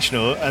one-day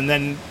international, and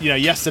then,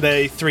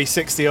 yesterday,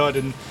 360 odd,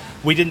 and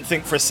we didn't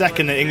think for a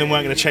second that England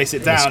weren't going to chase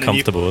it down. It's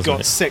comfortable, and you've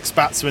got isn't it? 6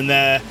 batsmen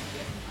there.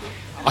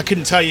 I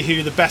couldn't tell you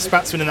who the best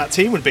batsman in that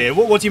team would be.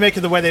 What do you make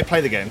of the way they play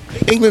the game?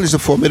 England is a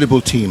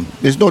formidable team.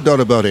 There's no doubt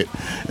about it.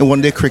 In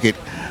one-day cricket,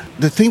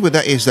 the thing with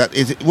that is that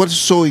what's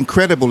so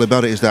incredible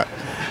about it is that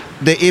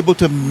they're able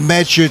to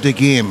measure the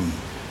game.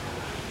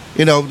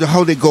 You know,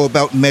 how they go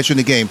about measuring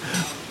the game.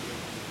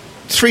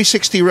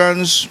 360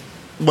 runs,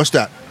 what's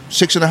that?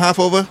 6.5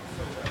 over?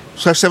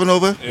 7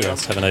 over? Yeah,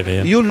 7 over,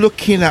 yeah. You're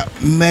looking at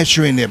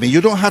measuring them.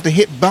 You don't have to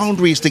hit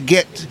boundaries to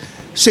get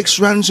 6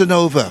 runs and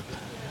over.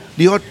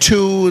 The odd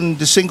 2 and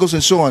the singles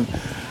and so on.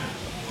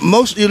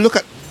 You look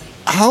at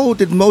how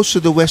did most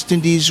of the West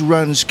Indies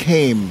runs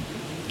came.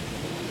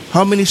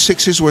 How many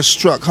 6s were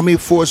struck? How many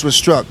 4s were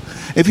struck?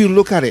 If you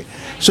look at it.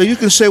 So you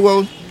can say,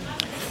 well,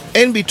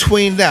 in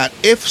between that,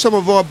 if some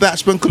of our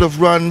batsmen could have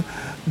run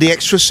the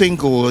extra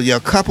single, or a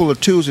couple of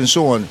 2s and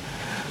so on,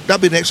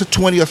 that'd be an extra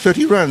 20 or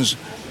 30 runs.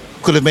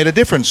 Could have made a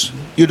difference.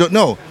 You don't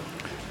know.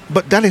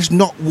 But that is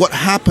not what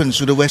happens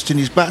with the West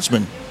Indies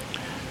batsmen.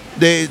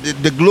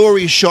 The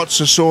glory shots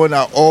and so on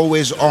are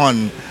always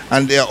on,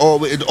 and they're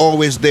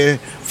always there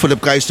for the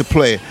guys to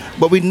play.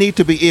 But we need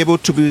to be able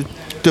to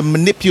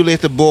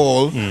manipulate the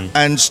ball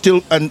and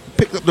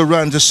pick up the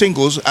runs, the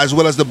singles, as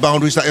well as the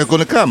boundaries that are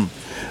going to come.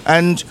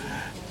 And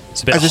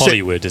it's a bit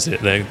Hollywood, is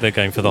it? They're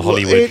going for the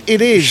Hollywood.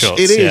 It is. Shots,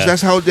 it is. yeah.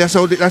 That's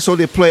how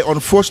they play.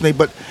 Unfortunately,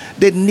 but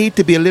they need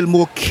to be a little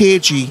more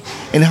cagey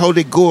in how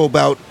they go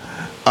about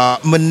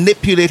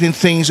manipulating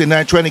things and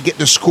trying to get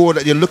the score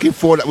that you're looking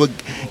for that will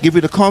give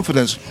you the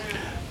confidence.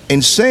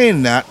 In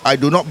saying that, I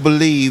do not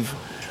believe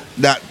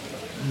that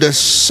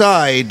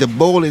the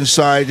bowling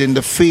side and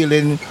the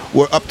fielding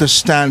were up to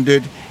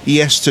standard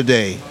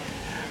yesterday.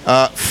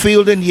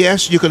 Fielding,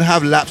 yes, you can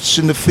have lapses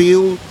in the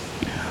field,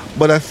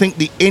 but I think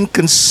the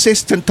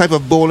inconsistent type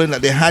of bowling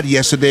that they had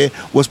yesterday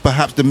was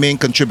perhaps the main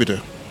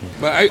contributor.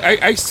 But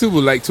I still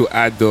would like to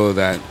add, though,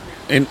 that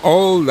in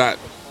all that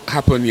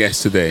happened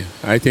yesterday,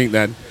 I think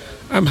that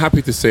I'm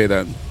happy to say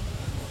that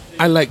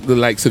I like the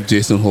likes of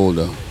Jason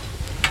Holder.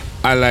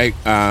 I like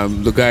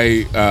the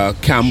guy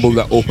Campbell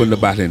that opened the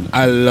batting.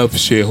 I love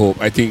Shea Hope.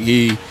 I think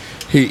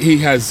he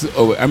has.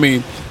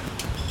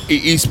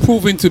 He's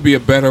proven to be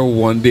a better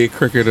one-day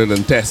cricketer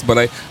than Test,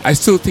 but I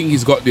still think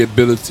he's got the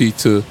ability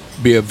to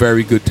be a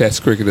very good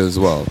Test cricketer as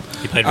well.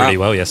 He played really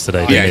well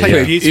yesterday.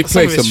 Yeah, he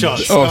played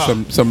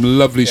some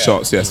lovely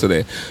shots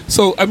yesterday.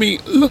 So I mean,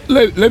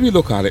 let me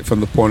look at it from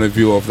the point of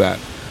view of that.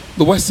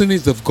 The West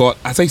Indies have got,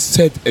 as I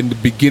said in the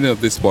beginning of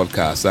this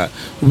podcast, that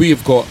we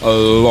have got a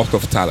lot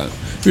of talent.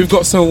 We've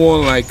got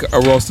someone like a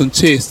Ralston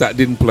Chase that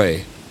didn't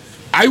play.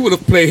 I would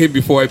have played him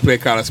before I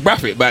played Carlos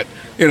Brathwaite, but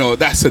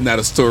that's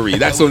another story.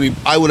 That's only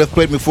I would have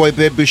played before I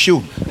played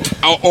Bichou,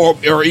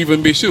 or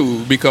even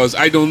Bichou, because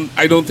I don't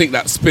think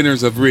that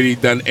spinners have really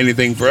done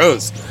anything for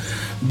us.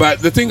 But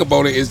the thing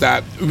about it is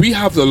that we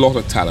have a lot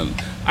of talent.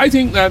 I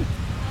think that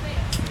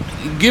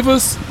give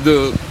us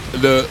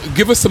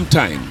some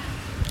time,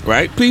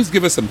 right? Please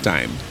give us some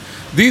time.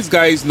 These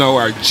guys now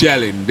are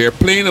gelling. They're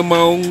playing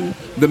among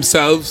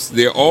themselves.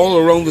 They're all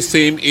around the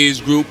same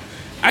age group.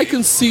 I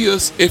can see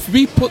us, if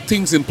we put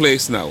things in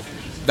place now,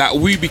 that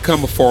we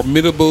become a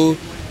formidable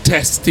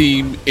Test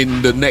team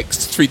in the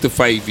next 3 to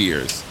 5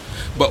 years.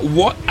 But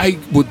what I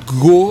would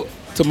go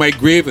to my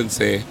grave and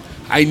say,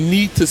 I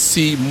need to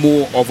see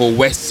more of a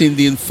West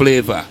Indian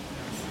flavor.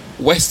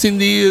 West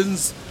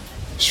Indians,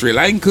 Sri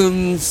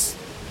Lankans,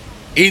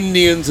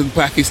 Indians and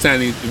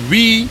Pakistanis,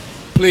 we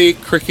play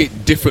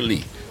cricket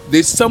differently.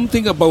 There's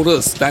something about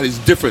us that is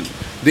different.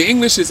 The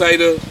English is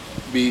either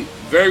be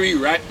very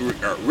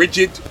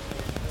rigid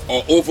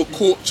or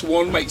overcoached,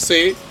 one might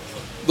say.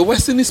 The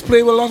West Indies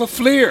play with a lot of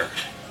flair.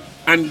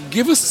 And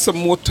give us some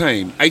more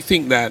time. I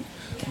think that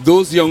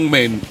those young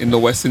men in the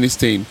West Indies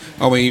team,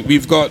 I mean,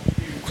 we've got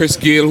Chris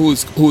Gayle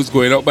who's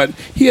going out, but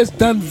he has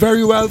done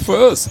very well for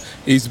us.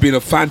 He's been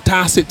a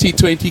fantastic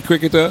T20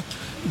 cricketer.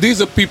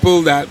 These are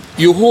people that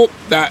you hope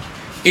that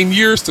in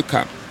years to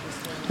come,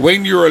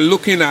 when you're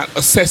looking at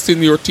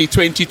assessing your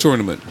T20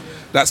 tournament,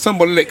 that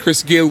somebody like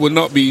Chris Gayle will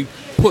not be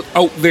put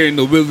out there in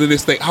the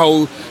wilderness like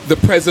how the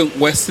present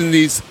West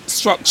Indies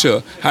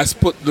structure has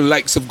put the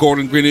likes of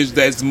Gordon Greenidge,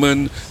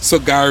 Desmond,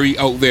 Sogari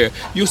out there.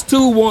 You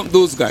still want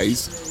those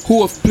guys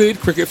who have played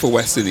cricket for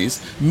West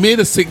Indies, made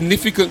a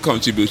significant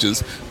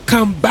contributions,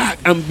 come back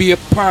and be a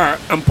part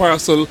and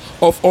parcel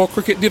of our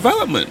cricket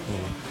development.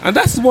 And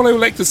that's what I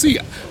would like to see.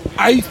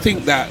 I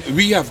think that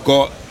we have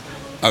got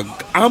an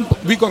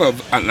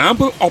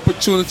ample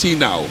opportunity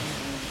now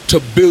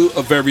to build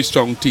a very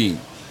strong team.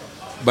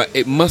 But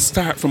it must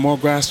start from our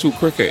grassroots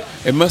cricket.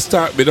 It must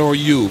start with our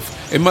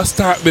youth. It must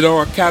start with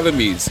our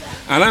academies.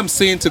 And I'm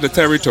saying to the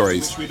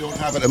territories, which we don't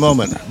have at the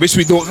moment. Which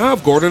we don't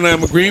have, Gordon.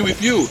 I'm agreeing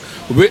with you.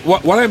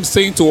 What I'm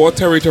saying to our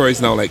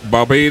territories now, like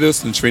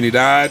Barbados and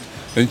Trinidad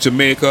and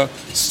Jamaica,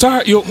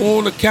 start your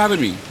own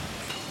academy.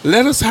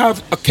 Let us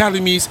have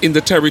academies in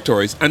the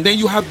territories, and then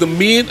you have the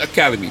main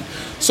academy.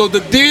 So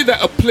the day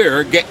that a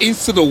player gets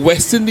into the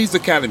West Indies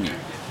academy,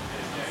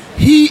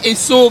 he is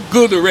so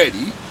good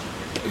already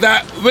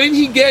that when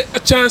he get a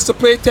chance to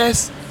play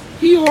Test,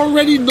 he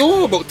already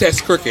know about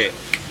Test cricket.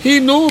 He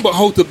know about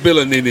how to build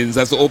an innings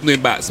as an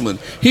opening batsman.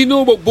 He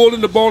know about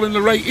bowling the ball in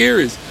the right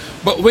areas.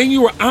 But when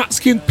you are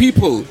asking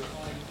people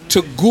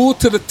to go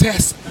to the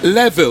Test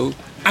level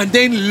and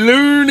then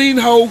learning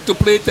how to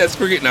play Test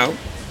cricket now,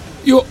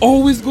 you're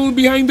always going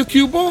behind the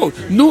cue ball.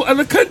 No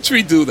other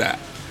country do that.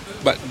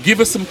 But give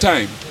us some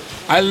time.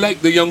 I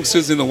like the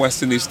youngsters in the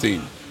West Indies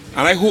team.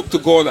 And I hope to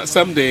God that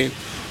someday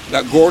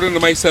that Gordon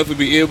and myself will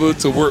be able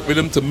to work with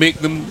them to make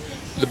them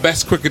the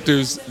best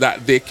cricketers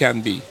that they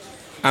can be.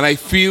 And I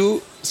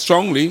feel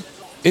strongly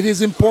it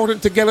is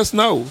important to get us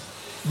now,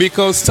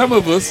 because some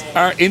of us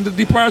are in the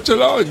departure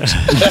lounge.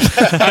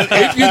 And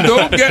if you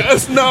don't get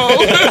us now,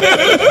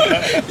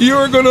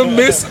 you're going to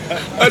miss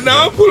an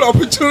ample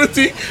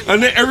opportunity.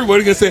 And then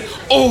everybody can say,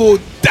 oh,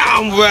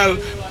 damn well,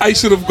 I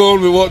should have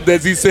gone with what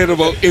Desi said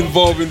about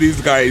involving these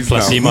guys.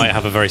 Plus, now. you might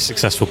have a very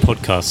successful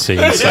podcast soon,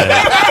 so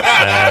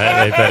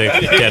they better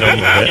get on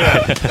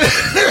with it.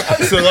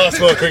 It's the last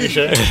World Cricket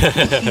Show.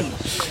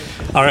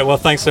 All right, well,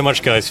 thanks so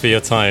much, guys, for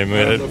your time.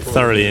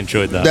 Thoroughly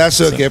enjoyed that. That's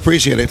okay.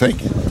 Appreciate it.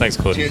 Thank you. Thanks,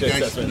 Gordon.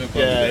 Cheers,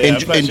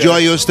 guys. Enjoy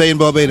your stay in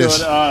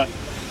Barbados. And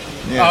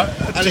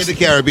in the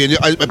Caribbean.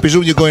 I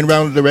presume you're going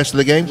around the rest of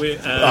the game?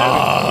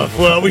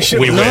 Well, we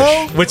should.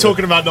 No? We're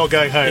talking about not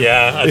going home.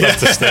 Yeah, I'd love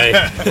to stay.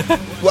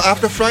 Well,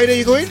 after Friday,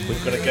 you're going? We're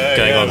going to go.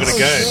 Going on we're going to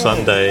go.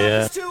 Sunday,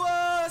 yeah.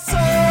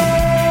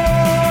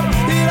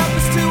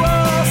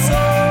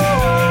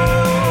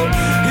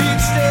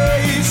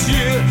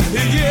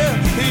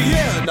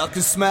 I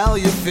can smell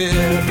your fear.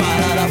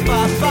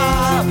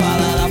 Ba-da-da-ba-ba,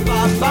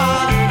 ba-da-da-ba-ba.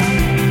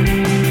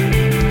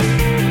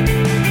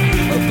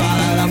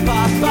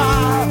 Ba-da-da-ba-ba,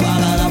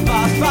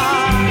 ba-da-da-ba-ba.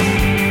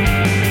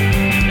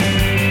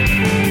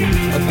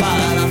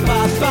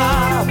 Ba-da-da-ba-ba,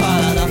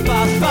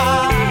 ba-da-da-ba-ba.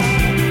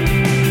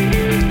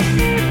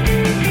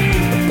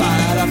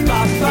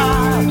 Ba-da-da-ba-ba,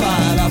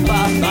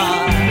 ba-da-da-ba-ba.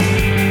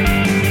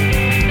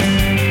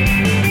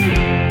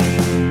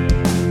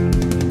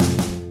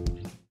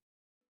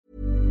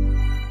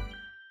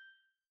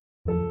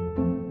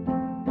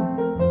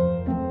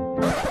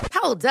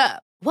 Hold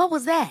up. What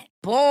was that?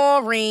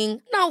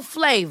 Boring. No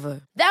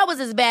flavor. That was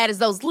as bad as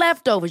those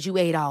leftovers you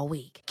ate all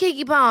week.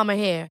 Keke Palmer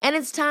here, and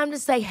it's time to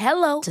say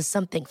hello to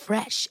something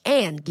fresh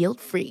and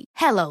guilt-free.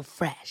 Hello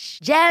Fresh.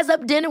 Jazz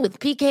up dinner with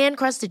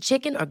pecan-crusted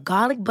chicken or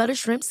garlic butter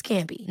shrimp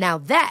scampi. Now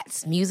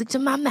that's music to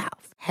my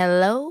mouth.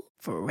 Hello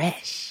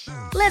Fresh.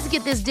 Let's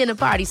get this dinner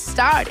party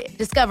started.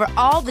 Discover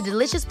all the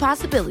delicious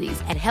possibilities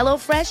at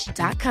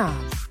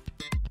HelloFresh.com.